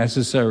not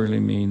necessarily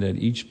mean that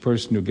each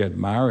person who gets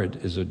married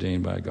is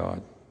ordained by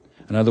God.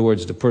 In other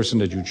words, the person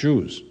that you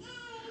choose.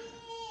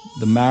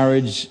 The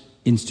marriage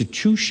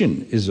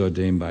institution is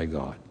ordained by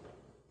God.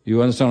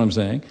 You understand what I'm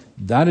saying?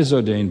 That is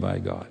ordained by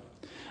God.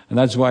 And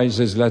that's why it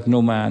says, let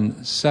no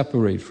man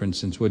separate, for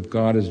instance. What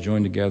God has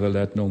joined together,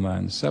 let no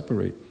man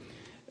separate.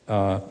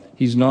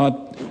 He's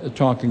not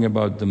talking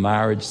about the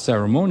marriage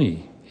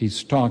ceremony.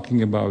 He's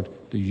talking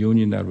about the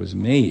union that was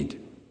made,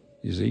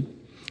 you see.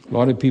 A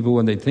lot of people,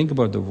 when they think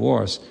about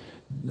divorce,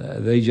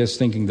 they're just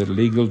thinking that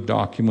legal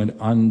document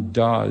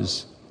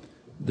undoes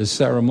the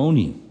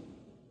ceremony.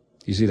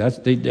 You see,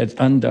 that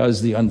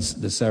undoes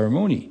the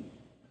ceremony.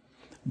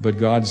 But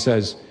God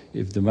says,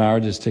 if the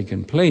marriage has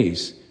taken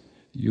place,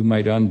 you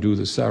might undo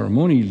the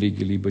ceremony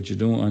legally, but you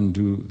don't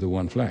undo the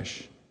one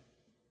flesh.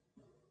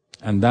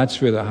 And that's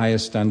where the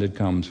highest standard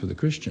comes for the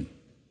Christian.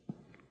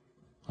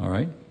 All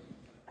right?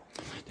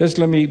 Just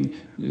let me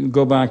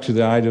go back to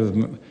the idea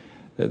of,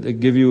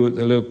 give you a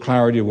little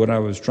clarity of what I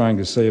was trying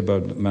to say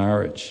about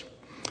marriage.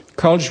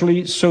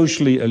 Culturally,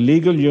 socially, a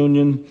legal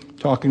union,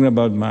 talking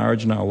about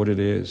marriage now, what it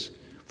is,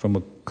 from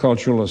a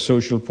cultural or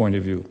social point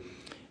of view.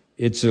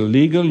 It's a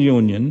legal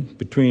union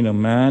between a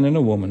man and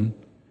a woman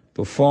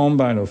performed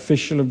by an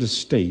official of the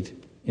state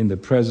in the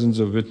presence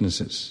of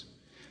witnesses.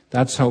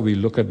 That's how we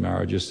look at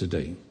marriages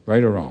today,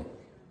 right or wrong,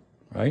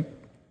 right?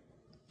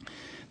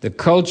 The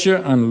culture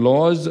and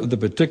laws of the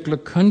particular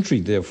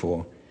country,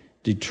 therefore,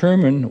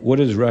 determine what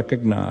is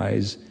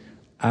recognized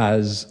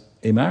as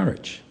a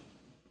marriage.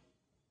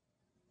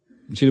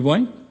 You see the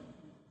point?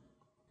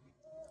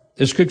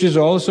 The scriptures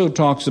also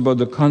talks about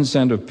the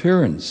consent of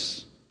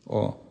parents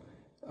or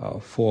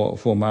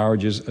for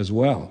marriages as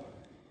well.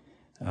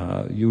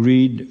 You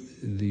read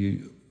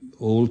the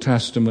Old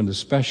Testament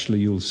especially,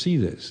 you'll see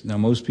this. Now,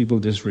 most people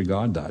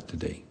disregard that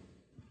today.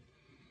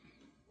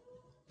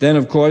 Then,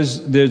 of course,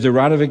 there's the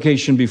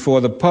ratification before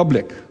the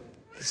public.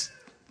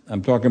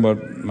 I'm talking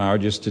about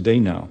marriages today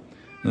now.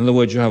 In other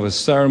words, you have a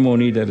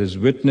ceremony that is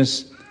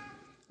witnessed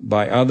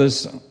by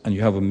others, and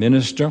you have a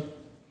minister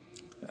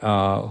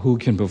who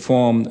can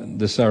perform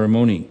the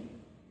ceremony.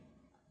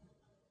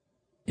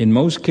 In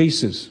most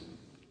cases,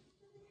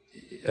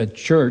 a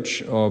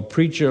church or a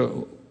preacher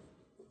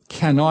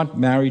cannot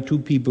marry two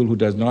people who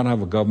does not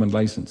have a government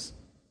license.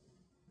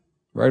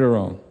 Right or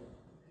wrong?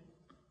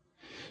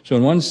 So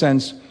in one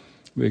sense,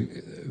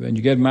 when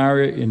you get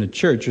married in a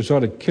church, you're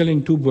sort of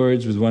killing two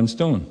birds with one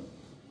stone.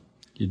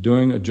 You're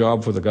doing a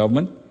job for the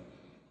government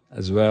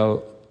as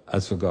well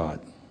as for God.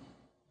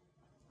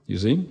 You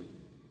see?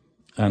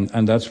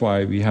 And that's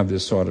why we have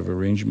this sort of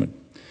arrangement.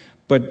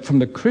 But from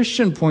the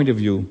Christian point of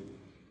view,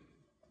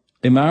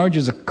 a marriage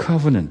is a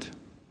covenant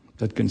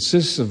that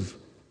consists of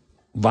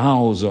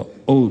vows or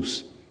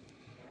oaths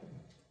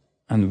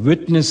and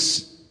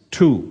witnessed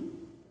to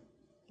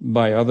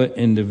by other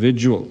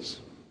individuals.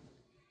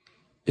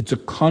 It's a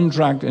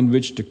contract in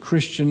which the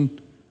Christian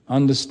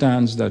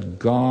understands that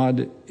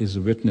God is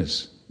a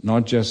witness,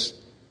 not just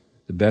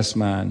the best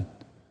man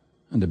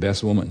and the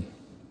best woman.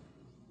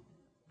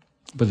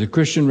 But the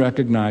Christian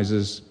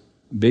recognizes,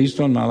 based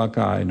on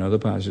Malachi and other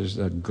passages,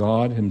 that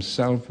God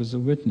himself is a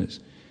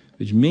witness,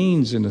 which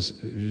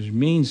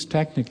means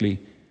technically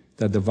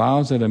that the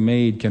vows that are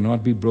made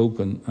cannot be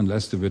broken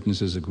unless the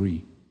witnesses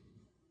agree.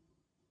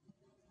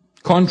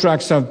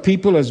 Contracts have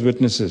people as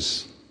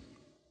witnesses.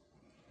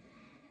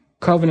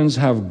 Covenants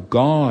have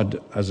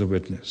God as a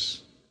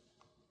witness.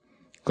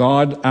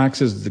 God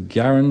acts as the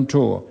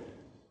guarantor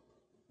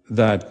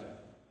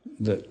that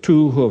the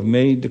two who have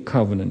made the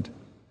covenant,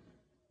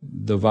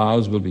 the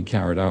vows will be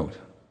carried out.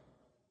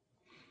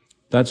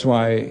 That's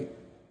why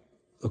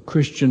a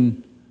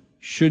Christian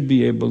should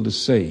be able to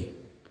say,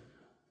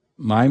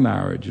 my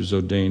marriage is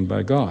ordained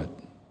by God,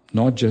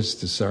 not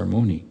just the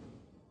ceremony,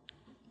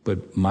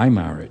 but my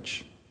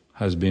marriage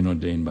has been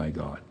ordained by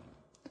God.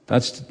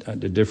 That's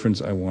the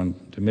difference I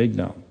want to make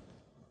now.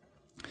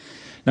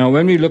 Now,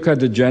 when we look at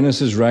the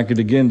Genesis record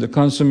again, the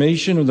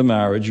consummation of the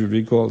marriage, you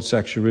recall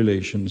sexual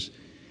relations,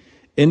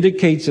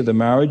 indicates that the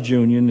marriage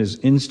union is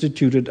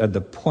instituted at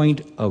the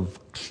point of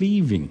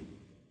cleaving,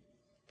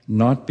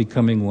 not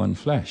becoming one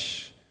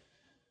flesh.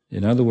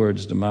 In other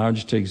words, the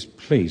marriage takes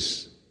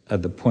place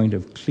at the point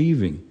of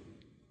cleaving,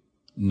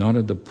 not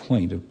at the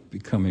point of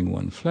becoming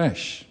one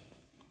flesh,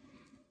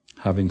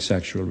 having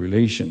sexual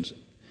relations.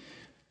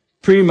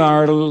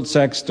 Premarital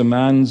sex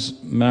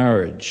demands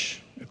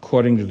marriage,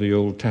 according to the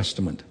Old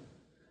Testament,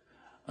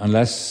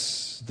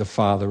 unless the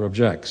father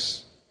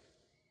objects.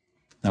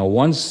 Now,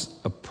 once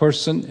a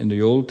person in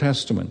the Old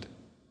Testament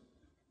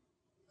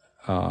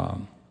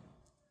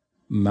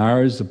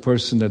marries the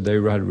person that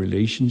they had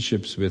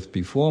relationships with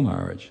before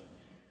marriage,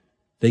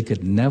 they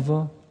could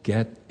never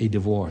get a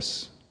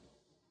divorce.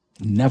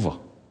 Never.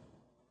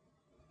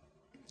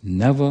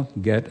 Never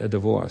get a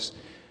divorce.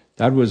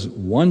 That was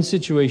one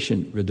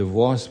situation where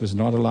divorce was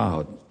not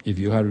allowed if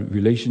you had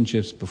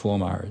relationships before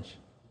marriage.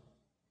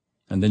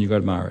 And then you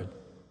got married.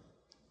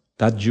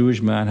 That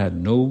Jewish man had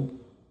no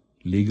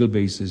legal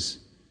basis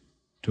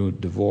to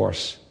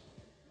divorce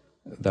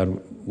that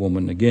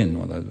woman again,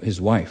 or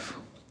his wife.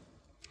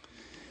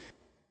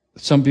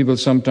 Some people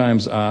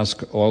sometimes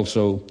ask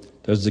also,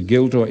 does the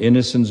guilt or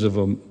innocence of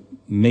a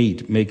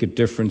mate make a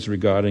difference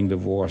regarding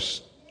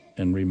divorce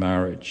and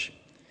remarriage?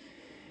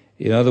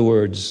 In other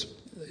words,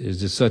 is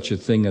there such a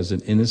thing as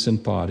an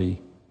innocent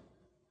party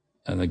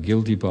and a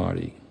guilty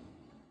party?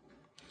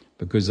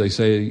 Because they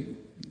say,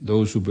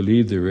 those who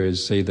believe there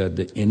is, say that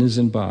the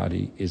innocent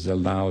party is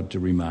allowed to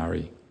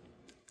remarry.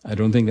 I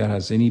don't think that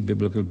has any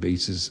biblical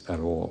basis at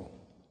all.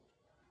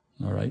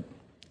 All right?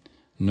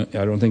 No,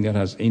 I don't think that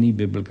has any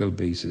biblical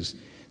basis.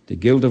 The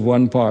guilt of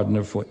one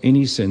partner for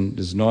any sin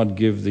does not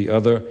give the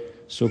other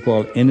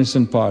so-called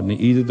innocent partner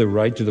either the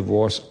right to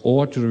divorce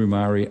or to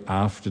remarry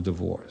after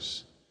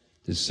divorce.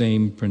 The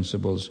same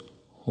principles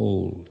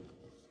hold.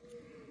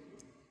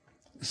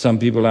 Some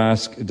people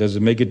ask, does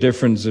it make a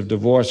difference if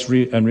divorce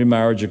and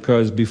remarriage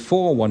occurs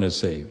before one is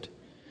saved?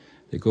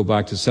 They go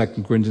back to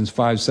 2 Corinthians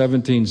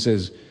 5:17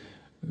 says,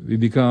 we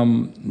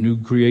become new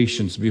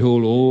creations.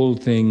 Behold, all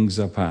things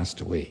are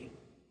passed away.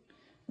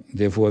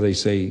 Therefore they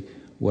say,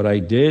 what I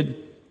did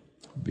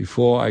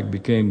before I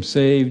became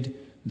saved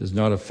does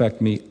not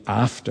affect me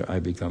after I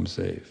become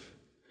saved.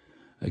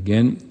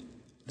 Again,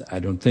 I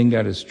don't think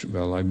that is true.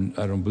 Well, I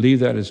don't believe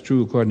that is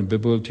true according to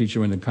biblical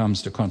teaching when it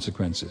comes to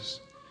consequences.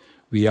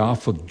 We are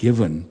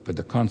forgiven, but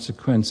the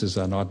consequences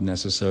are not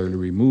necessarily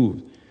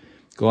removed.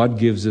 God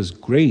gives us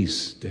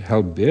grace to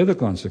help bear the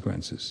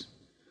consequences.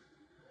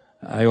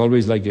 I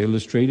always like to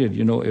illustrate it.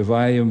 If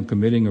I am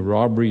committing a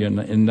robbery and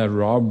in that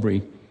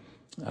robbery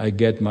I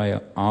get my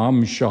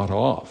arm shot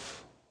off,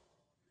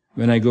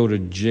 when I go to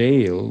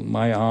jail,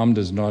 my arm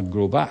does not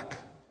grow back.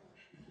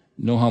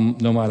 No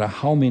matter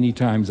how many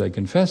times I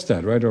confess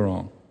that, right or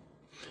wrong.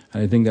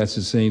 And I think that's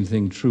the same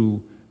thing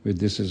true with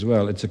this as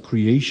well. It's a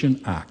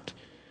creation act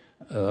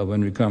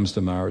when it comes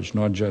to marriage,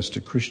 not just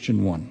a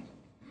Christian one.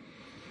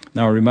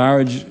 Now,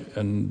 remarriage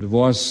and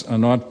divorce are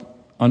not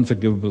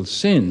unforgivable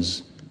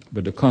sins,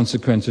 but the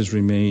consequences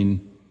remain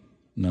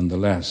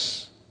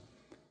nonetheless.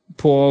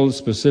 Paul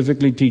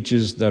specifically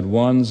teaches that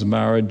one's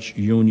marriage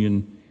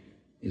union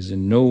is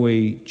in no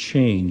way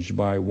changed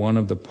by one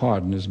of the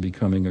partners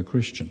becoming a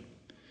Christian.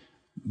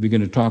 We're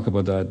going to talk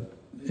about that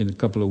in a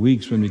couple of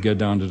weeks when we get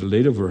down to the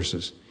later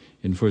verses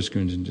in 1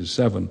 Corinthians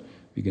 7.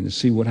 We're going to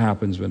see what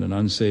happens when an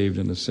unsaved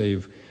and a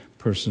saved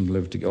person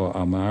live together, or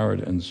are married,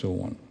 and so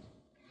on.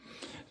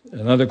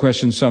 Another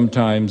question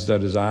sometimes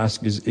that is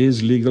asked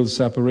is legal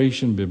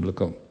separation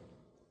biblical?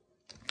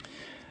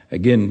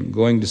 Again,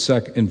 going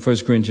to in 1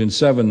 Corinthians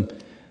 7,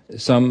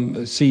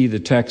 some see the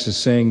text as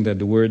saying that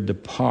the word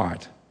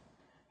depart,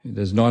 it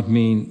does not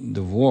mean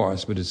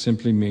divorce, but it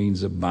simply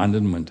means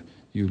abandonment.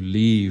 You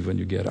leave and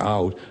you get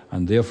out,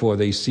 and therefore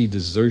they see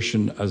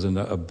desertion as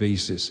a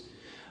basis.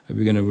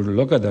 We're going to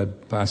look at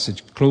that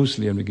passage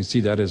closely, and we can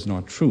see that is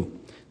not true.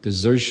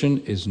 Desertion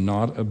is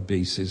not a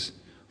basis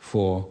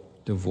for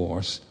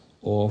divorce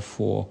or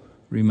for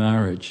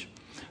remarriage.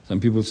 Some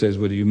people say,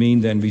 well, do you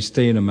mean then we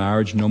stay in a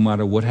marriage no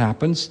matter what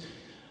happens?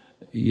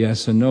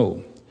 Yes and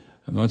no.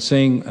 I'm not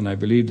saying, and I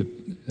believe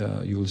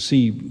that you will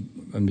see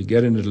when we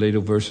get into the later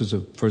verses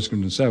of 1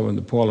 Corinthians 7,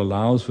 that Paul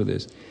allows for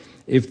this.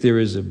 If there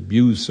is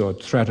abuse or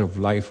threat of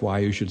life, why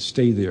you should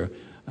stay there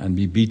and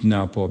be beaten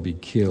up or be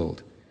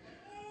killed.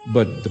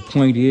 But the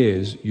point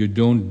is, you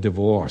don't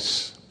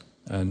divorce.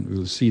 And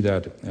we'll see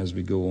that as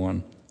we go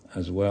on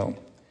as well.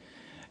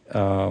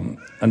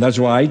 And that's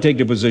why I take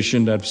the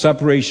position that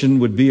separation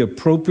would be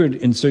appropriate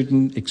in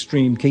certain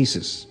extreme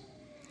cases.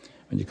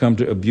 When you come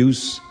to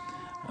abuse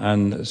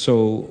and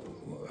so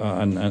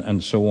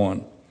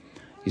on.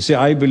 You see,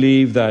 I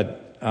believe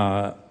that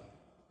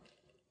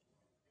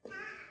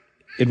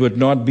it would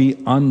not be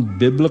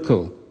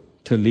unbiblical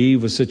to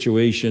leave a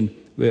situation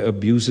where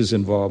abuse is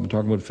involved. I'm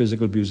talking about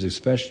physical abuse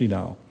especially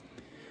now.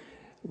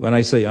 When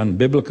I say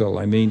unbiblical,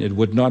 I mean it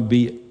would not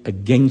be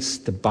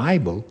against the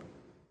Bible,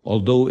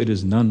 although it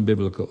is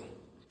non-biblical.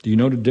 Do you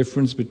know the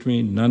difference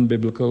between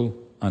non-biblical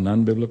and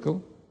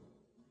unbiblical?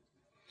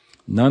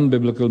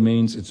 Non-biblical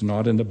means it's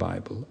not in the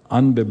Bible.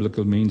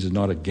 Unbiblical means it's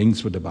not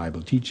against what the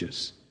Bible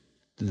teaches.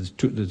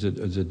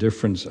 There's a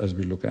difference as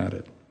we look at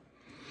it.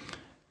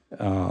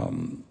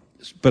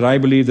 But I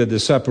believe that the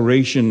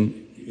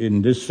separation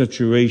in this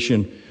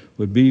situation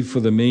would be for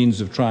the means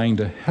of trying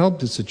to help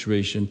the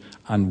situation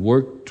and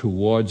work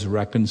towards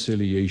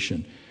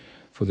reconciliation.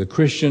 For the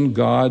Christian,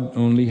 God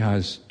only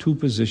has two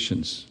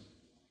positions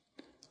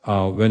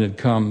when it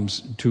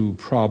comes to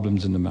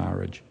problems in the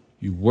marriage.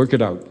 You work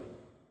it out.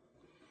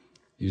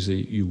 You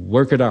see, you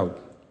work it out.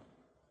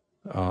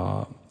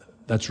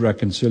 That's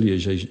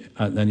reconciliation.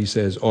 And then he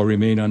says, or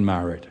remain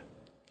unmarried.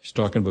 He's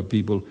talking about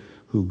people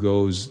who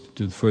goes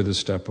to the further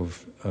step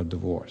of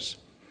divorce.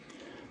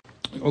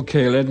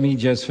 Okay, let me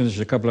just finish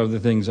a couple of other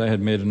things I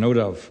had made a note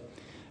of.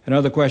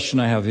 Another question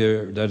I have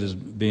here that is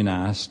being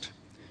asked: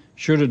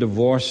 should a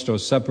divorced or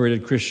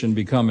separated Christian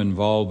become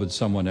involved with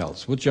someone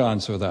else? What's your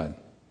answer to that?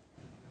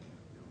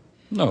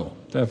 No,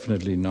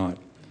 definitely not.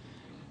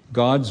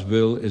 God's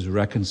will is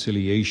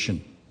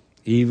reconciliation.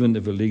 Even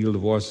if a legal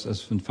divorce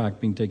has in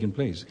fact been taking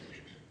place,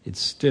 it's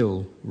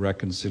still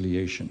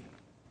reconciliation.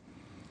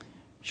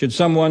 Should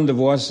someone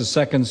divorce a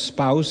second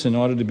spouse in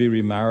order to be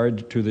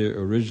remarried to their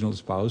original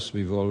spouse?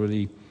 We've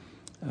already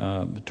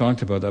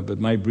talked about that, but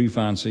my brief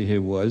answer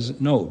here was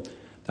no.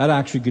 That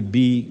actually could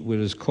be what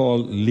is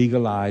called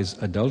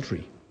legalized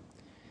adultery.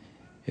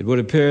 It would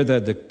appear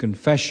that the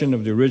confession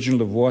of the original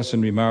divorce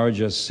and remarriage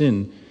as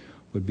sin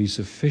would be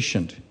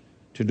sufficient.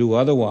 To do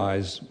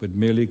otherwise would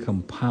merely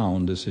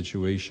compound the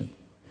situation.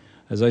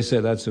 As I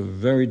said, that's a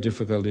very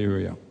difficult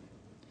area.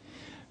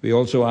 We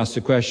also asked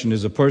the question,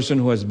 is a person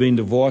who has been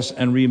divorced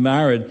and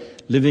remarried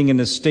living in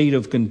a state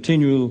of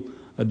continual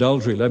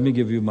adultery? Let me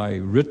give you my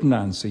written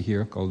answer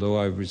here, although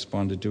I've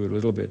responded to it a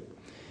little bit.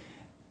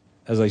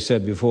 As I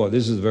said before,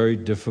 this is a very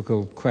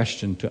difficult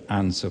question to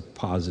answer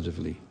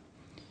positively.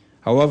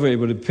 However, it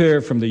would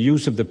appear from the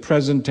use of the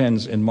present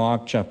tense in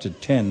Mark chapter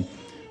 10,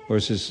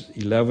 verses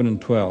 11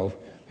 and 12,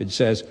 it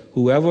says,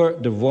 "Whoever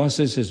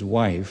divorces his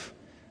wife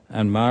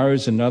and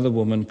marries another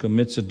woman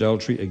commits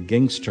adultery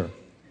against her.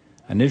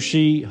 And if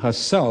she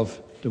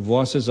herself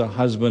divorces her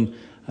husband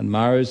and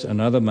marries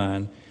another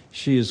man,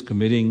 she is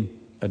committing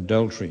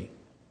adultery."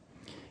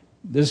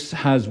 This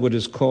has what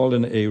is called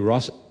an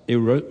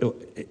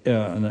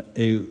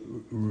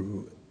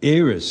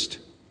aorist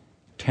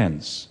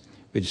tense,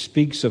 which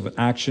speaks of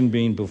action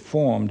being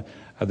performed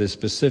at a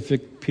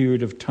specific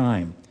period of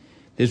time.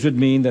 This would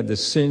mean that the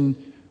sin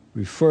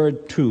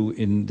referred to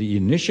in the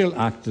initial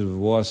act of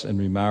divorce and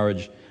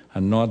remarriage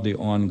and not the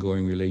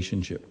ongoing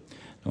relationship.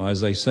 Now,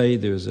 as I say,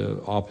 there's an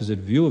opposite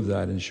view of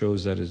that and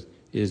shows that it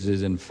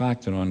is in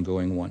fact an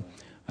ongoing one.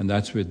 And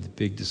that's where the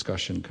big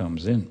discussion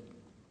comes in.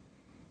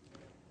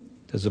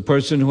 Does a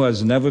person who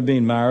has never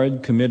been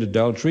married commit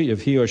adultery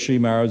if he or she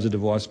marries a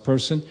divorced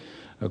person?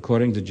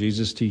 According to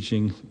Jesus'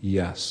 teaching,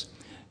 yes.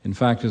 In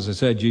fact, as I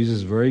said, Jesus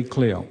is very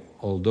clear.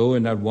 Although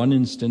in that one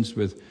instance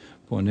with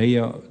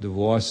porneia,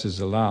 divorce is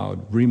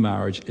allowed,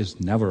 remarriage is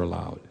never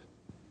allowed.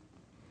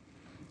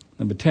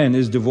 Number 10,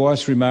 is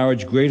divorce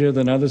remarriage greater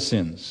than other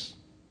sins?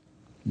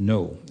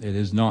 No, it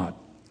is not.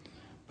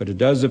 But it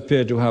does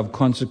appear to have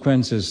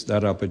consequences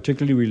that are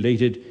particularly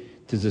related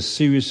to the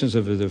seriousness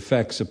of its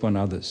effects upon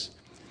others.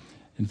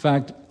 In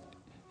fact,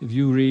 if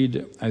you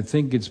read, I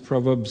think it's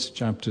Proverbs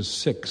chapter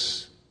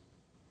 6,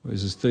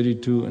 verses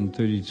 32 and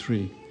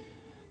 33,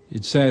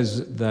 it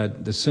says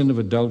that the sin of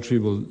adultery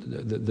will,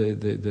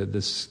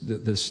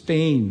 the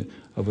stain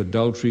of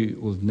adultery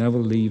will never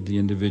leave the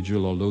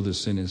individual, although the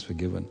sin is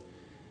forgiven.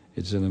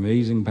 It's an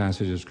amazing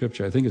passage of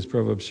Scripture. I think it's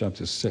Proverbs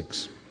chapter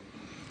 6.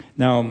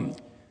 Now,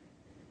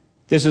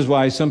 this is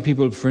why some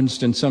people, for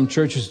instance, some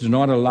churches do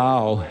not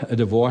allow a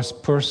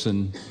divorced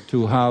person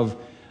to have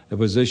a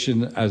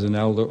position as an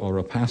elder or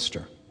a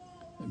pastor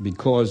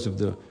because of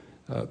the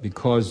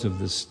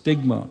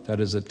stigma that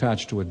is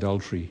attached to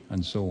adultery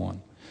and so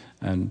on.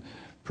 And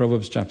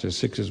Proverbs chapter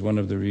 6 is one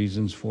of the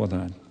reasons for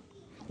that.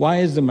 Why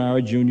is the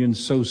marriage union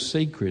so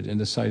sacred in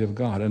the sight of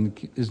God?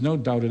 And there's no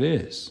doubt it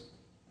is.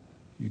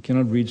 You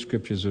cannot read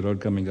scriptures without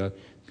coming to that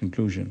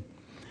conclusion.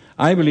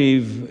 I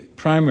believe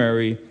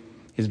primary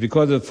is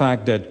because of the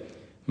fact that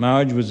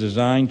marriage was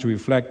designed to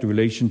reflect the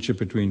relationship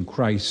between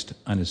Christ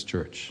and His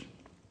church.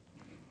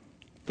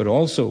 But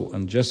also,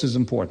 and just as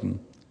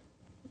important,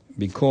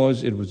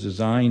 because it was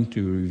designed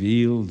to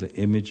reveal the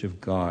image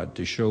of God,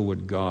 to show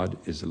what God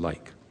is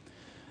like.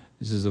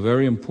 This is a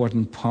very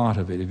important part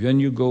of it. When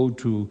you go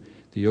to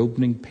the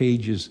opening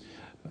pages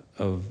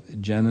of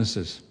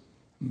Genesis,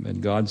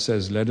 when God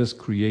says, "Let us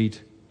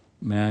create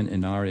man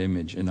in our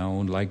image, in our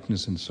own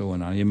likeness," and so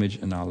on, our image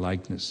and our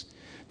likeness.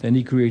 Then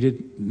He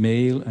created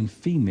male and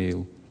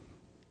female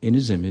in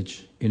His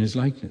image, in His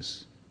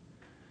likeness.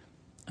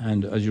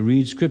 And as you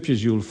read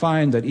scriptures, you'll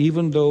find that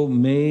even though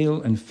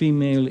male and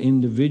female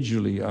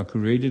individually are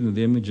created in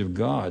the image of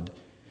God,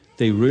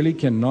 they really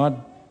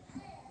cannot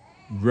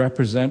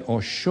represent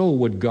or show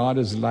what God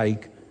is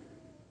like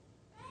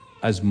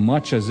as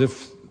much as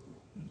if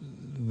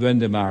when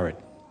they're married.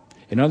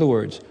 In other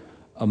words,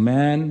 a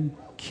man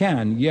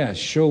can, yes,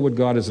 show what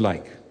God is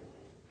like.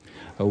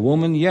 A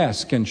woman,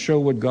 yes, can show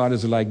what God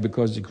is like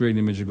because they create the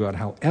image of God.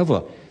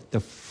 However, the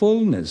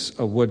fullness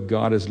of what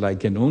God is like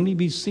can only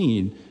be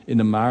seen in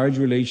a marriage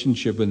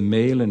relationship when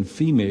male and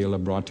female are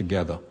brought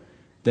together.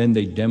 Then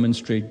they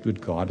demonstrate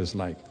what God is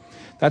like.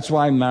 That's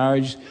why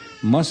marriage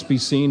must be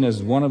seen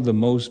as one of the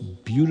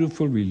most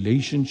beautiful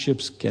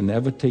relationships can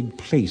ever take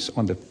place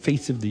on the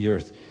face of the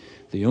earth.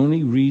 The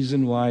only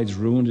reason why it's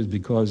ruined is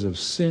because of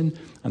sin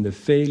and the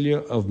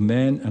failure of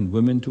men and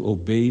women to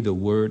obey the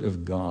word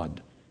of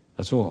God.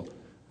 That's all.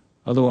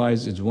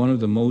 Otherwise, it's one of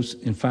the most,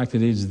 in fact,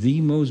 it is the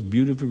most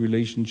beautiful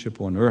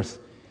relationship on earth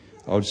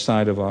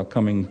outside of our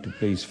coming to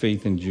place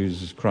faith in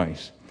Jesus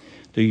Christ.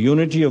 The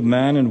unity of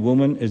man and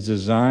woman is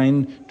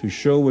designed to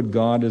show what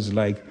God is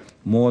like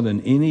more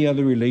than any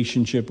other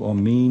relationship or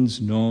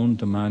means known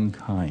to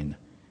mankind.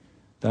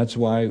 That's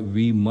why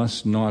we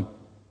must not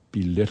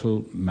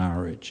belittle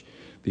marriage.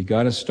 We've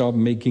got to stop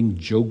making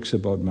jokes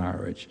about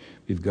marriage.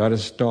 We've got to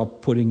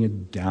stop putting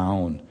it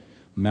down.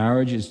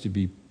 Marriage is to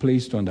be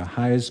placed on the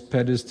highest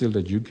pedestal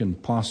that you can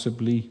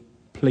possibly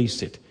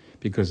place it,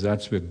 because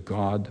that's where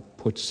God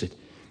puts it.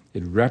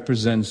 It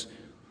represents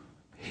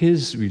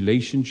His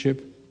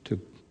relationship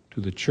to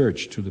the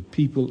church, to the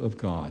people of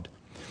God.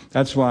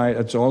 That's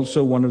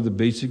also one of the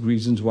basic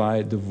reasons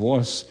why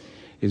divorce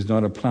is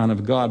not a plan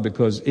of God,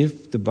 because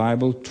if the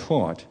Bible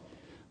taught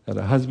that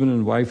a husband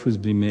and wife who's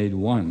been made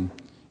one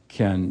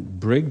can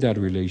break that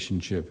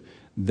relationship,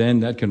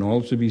 then that can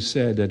also be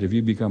said that if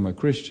you become a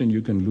Christian,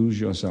 you can lose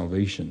your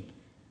salvation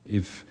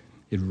if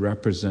it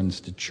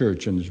represents the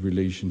church and its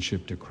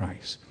relationship to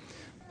Christ.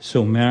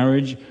 So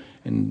marriage,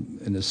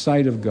 in the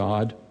sight of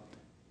God,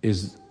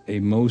 is a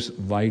most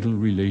vital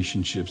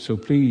relationship. So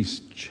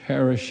please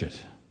cherish it.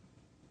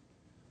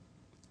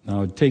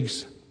 Now it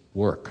takes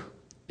work.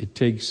 It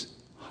takes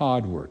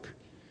hard work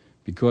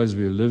because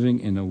we're living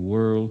in a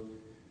world,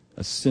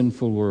 a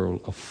sinful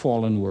world, a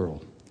fallen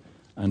world.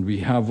 And we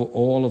have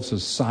all of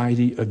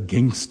society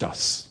against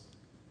us.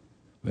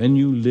 When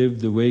you live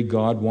the way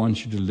God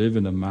wants you to live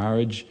in a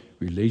marriage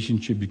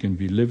relationship, you can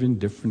be living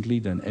differently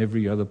than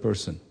every other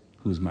person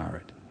who's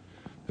married.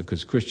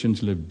 Because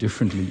Christians live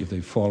differently if they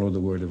follow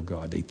the Word of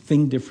God. They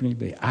think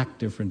differently, they act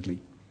differently,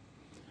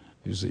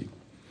 you see.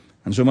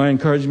 And so my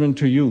encouragement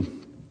to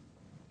you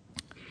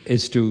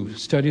is to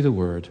study the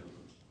Word,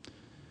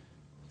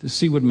 to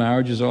see what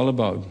marriage is all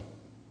about.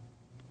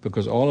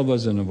 Because all of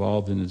us are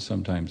involved in it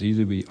sometimes.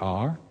 Either we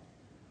are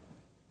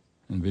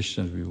and wish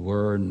that we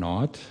were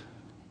not,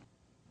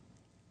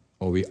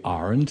 or we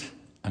aren't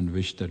and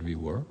wish that we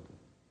were.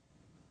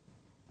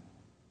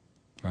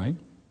 Right?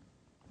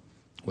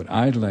 What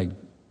I'd like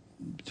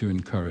to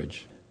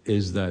encourage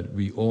is that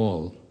we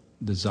all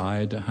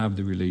desire to have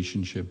the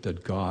relationship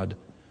that God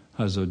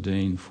has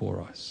ordained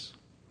for us.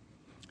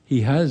 He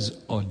has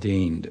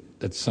ordained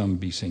that some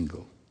be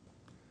single.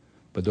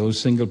 But those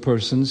single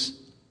persons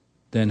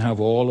then have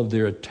all of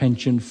their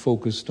attention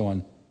focused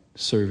on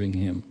serving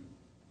Him.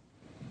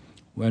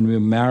 When we're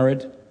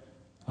married,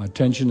 our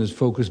attention is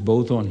focused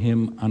both on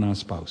Him and our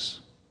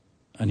spouse.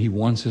 And He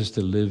wants us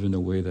to live in a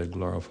way that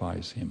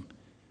glorifies Him.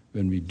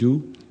 When we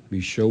do,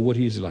 we show what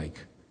He's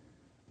like.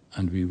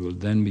 And we will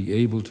then be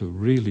able to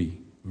really,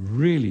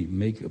 really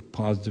make a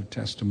positive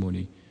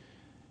testimony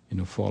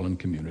in a fallen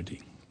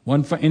community.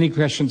 Any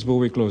questions before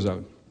we close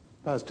out?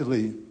 Pastor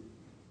Lee,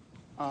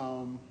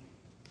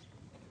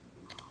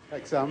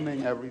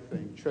 examining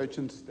everything, church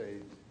and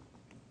state,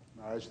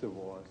 marriage,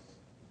 divorce,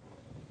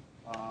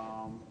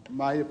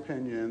 my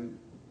opinion,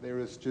 there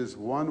is just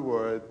one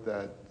word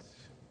that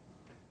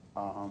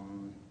I'll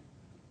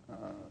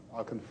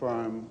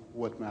confirm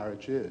what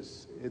marriage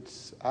is.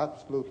 It's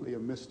absolutely a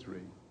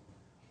mystery.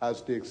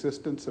 As the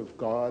existence of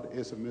God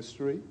is a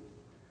mystery,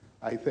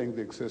 I think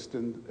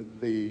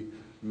the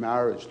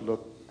marriage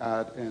looked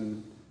at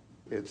in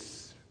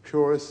its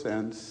purest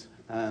sense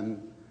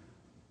and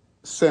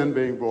sin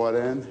being brought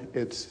in,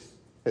 it's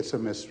a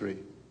mystery.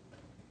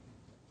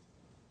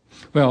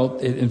 Well,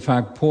 in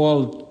fact,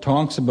 Paul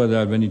talks about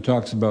that when he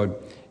talks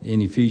about in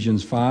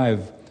Ephesians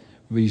 5,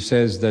 where he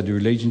says that the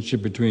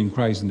relationship between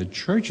Christ and the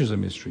church is a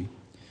mystery.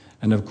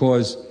 And of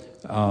course,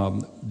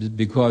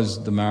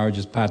 because the marriage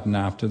is patterned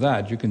after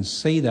that, you can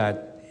say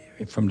that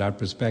from that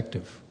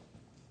perspective.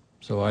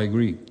 So I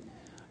agree.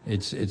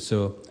 That's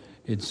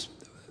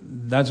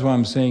why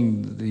I'm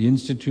saying the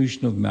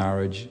institution of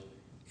marriage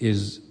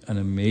is an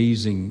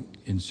amazing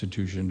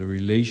institution, the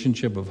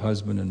relationship of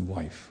husband and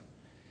wife.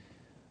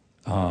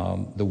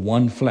 The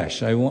one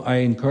flesh. I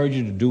encourage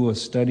you to do a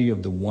study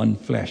of the one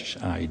flesh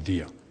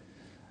idea.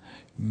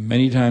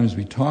 Many times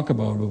we talk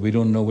about it, but we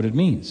don't know what it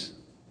means,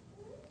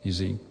 you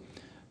see.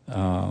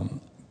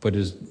 But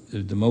it's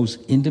the most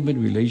intimate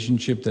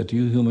relationship that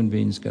you human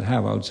beings can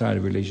have outside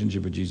a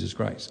relationship with Jesus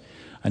Christ.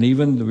 And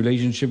even the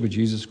relationship with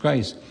Jesus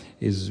Christ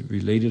is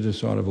related to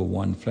sort of a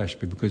one flesh,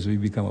 because we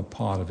become a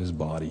part of His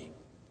body,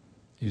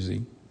 you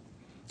see.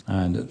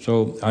 And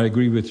so I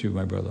agree with you,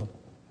 my brother.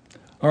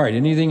 All right,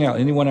 anything else?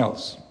 Anyone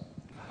else?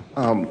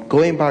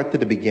 Going back to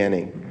the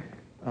beginning,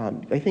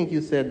 I think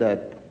you said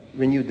that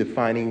when you're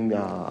defining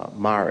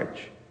marriage,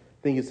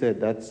 I think you said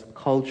that's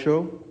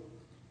cultural.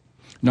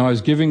 No, I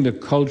was giving the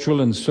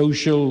cultural and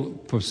social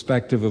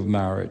perspective of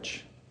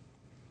marriage,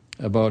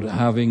 about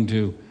having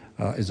to,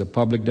 is a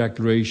public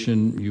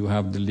declaration, you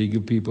have the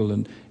legal people,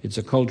 and it's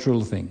a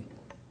cultural thing.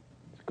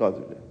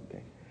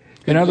 Okay.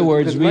 In other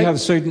words, we have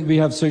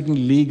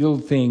certain legal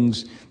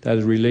things that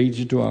are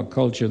related to our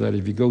culture that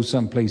if you go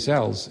someplace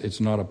else, it's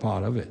not a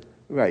part of it.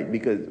 Right,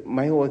 because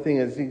my whole thing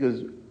is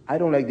because I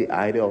don't like the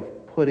idea of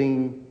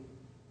putting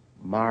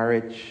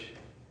marriage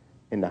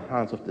in the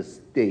hands of the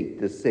state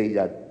to say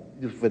that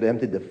for them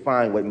to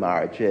define what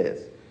marriage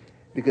is.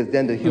 Because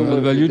then the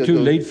human... Well, you're too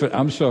late for...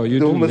 I'm sorry, you're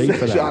too late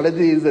for that. The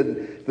homosexualities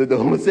and the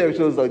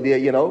homosexuals are there,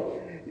 you know.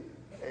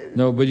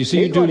 No, but you see,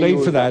 you're too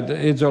late for that.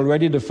 It's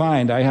already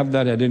defined. I have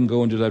that. I didn't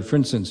go into that. For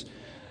instance,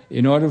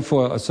 in order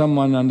for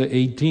someone under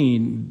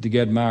 18 to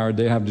get married,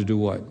 they have to do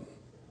what?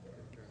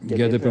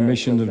 Get the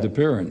permission of the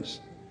parents.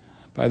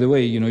 By the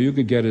way, you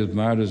could get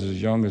married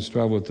as young as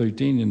 12 or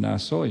 13 in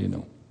Nassau,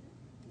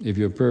 if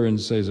your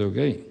parents says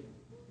okay.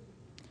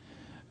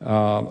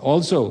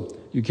 Also,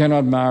 you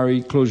cannot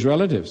marry close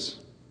relatives,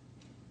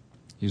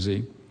 you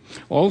see.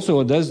 Also,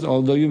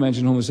 although you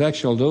mentioned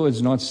homosexual, although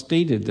it's not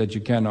stated that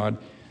you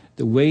cannot,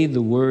 the way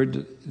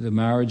the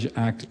Marriage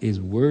Act is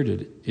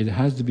worded, it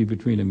has to be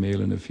between a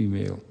male and a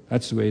female.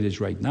 That's the way it is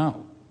right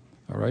now,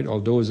 all right?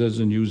 Although it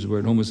doesn't use the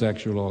word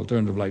homosexual or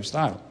alternative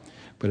lifestyle,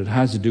 but it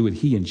has to do with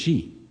he and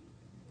she,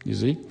 you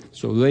see.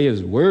 So the way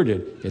it's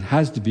worded, it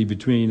has to be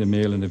between a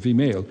male and a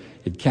female.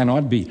 It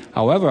cannot be.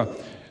 However,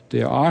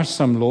 there are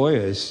some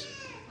lawyers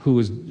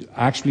who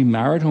actually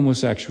married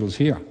homosexuals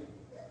here.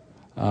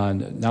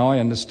 And now I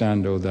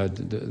understand, though, that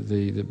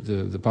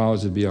the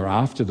powers that be are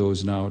after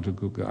those now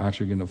to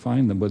actually going to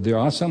find them. But there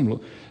are some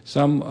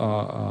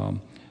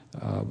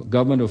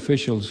government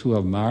officials who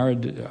have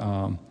married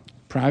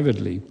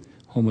privately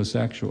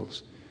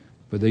homosexuals.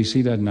 But they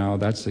see that now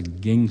that's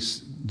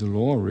against the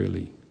law,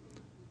 really,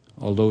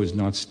 although it's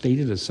not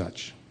stated as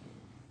such.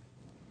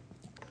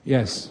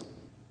 Yes?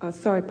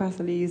 Sorry,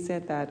 Pastor Lee, you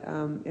said that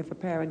if a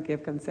parent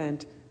gives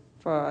consent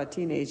for a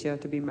teenager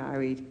to be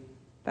married,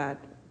 that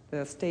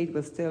the state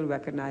will still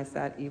recognize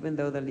that even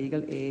though the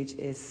legal age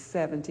is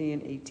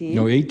 17, 18?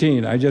 No,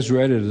 18. I just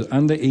read it.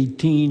 Under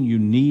 18, you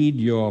need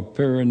your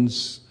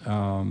parents'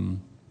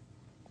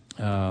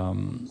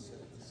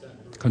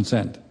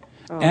 consent.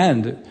 Oh.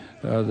 And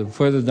the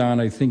further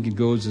down, I think it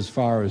goes as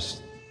far as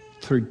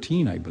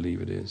 13, I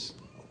believe it is.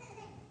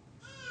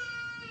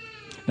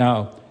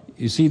 Now,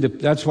 you see,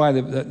 that's why,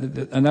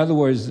 in other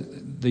words,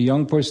 the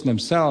young person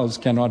themselves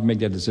cannot make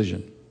that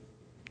decision.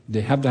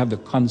 They have to have the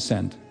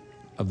consent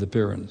of the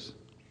parents.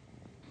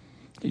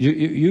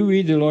 You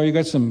read the law, you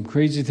got some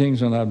crazy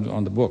things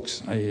on the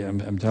books.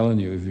 I'm telling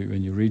you,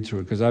 when you read through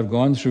it, because I've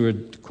gone through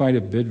it quite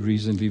a bit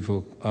recently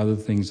for other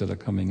things that are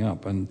coming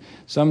up, and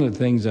some of the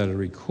things that are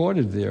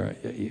recorded there,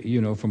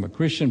 from a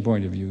Christian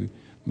point of view,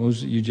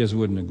 most you just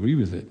wouldn't agree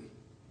with it,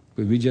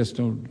 but we just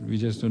don't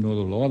know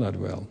the law that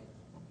well,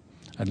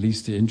 at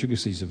least the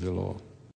intricacies of the law.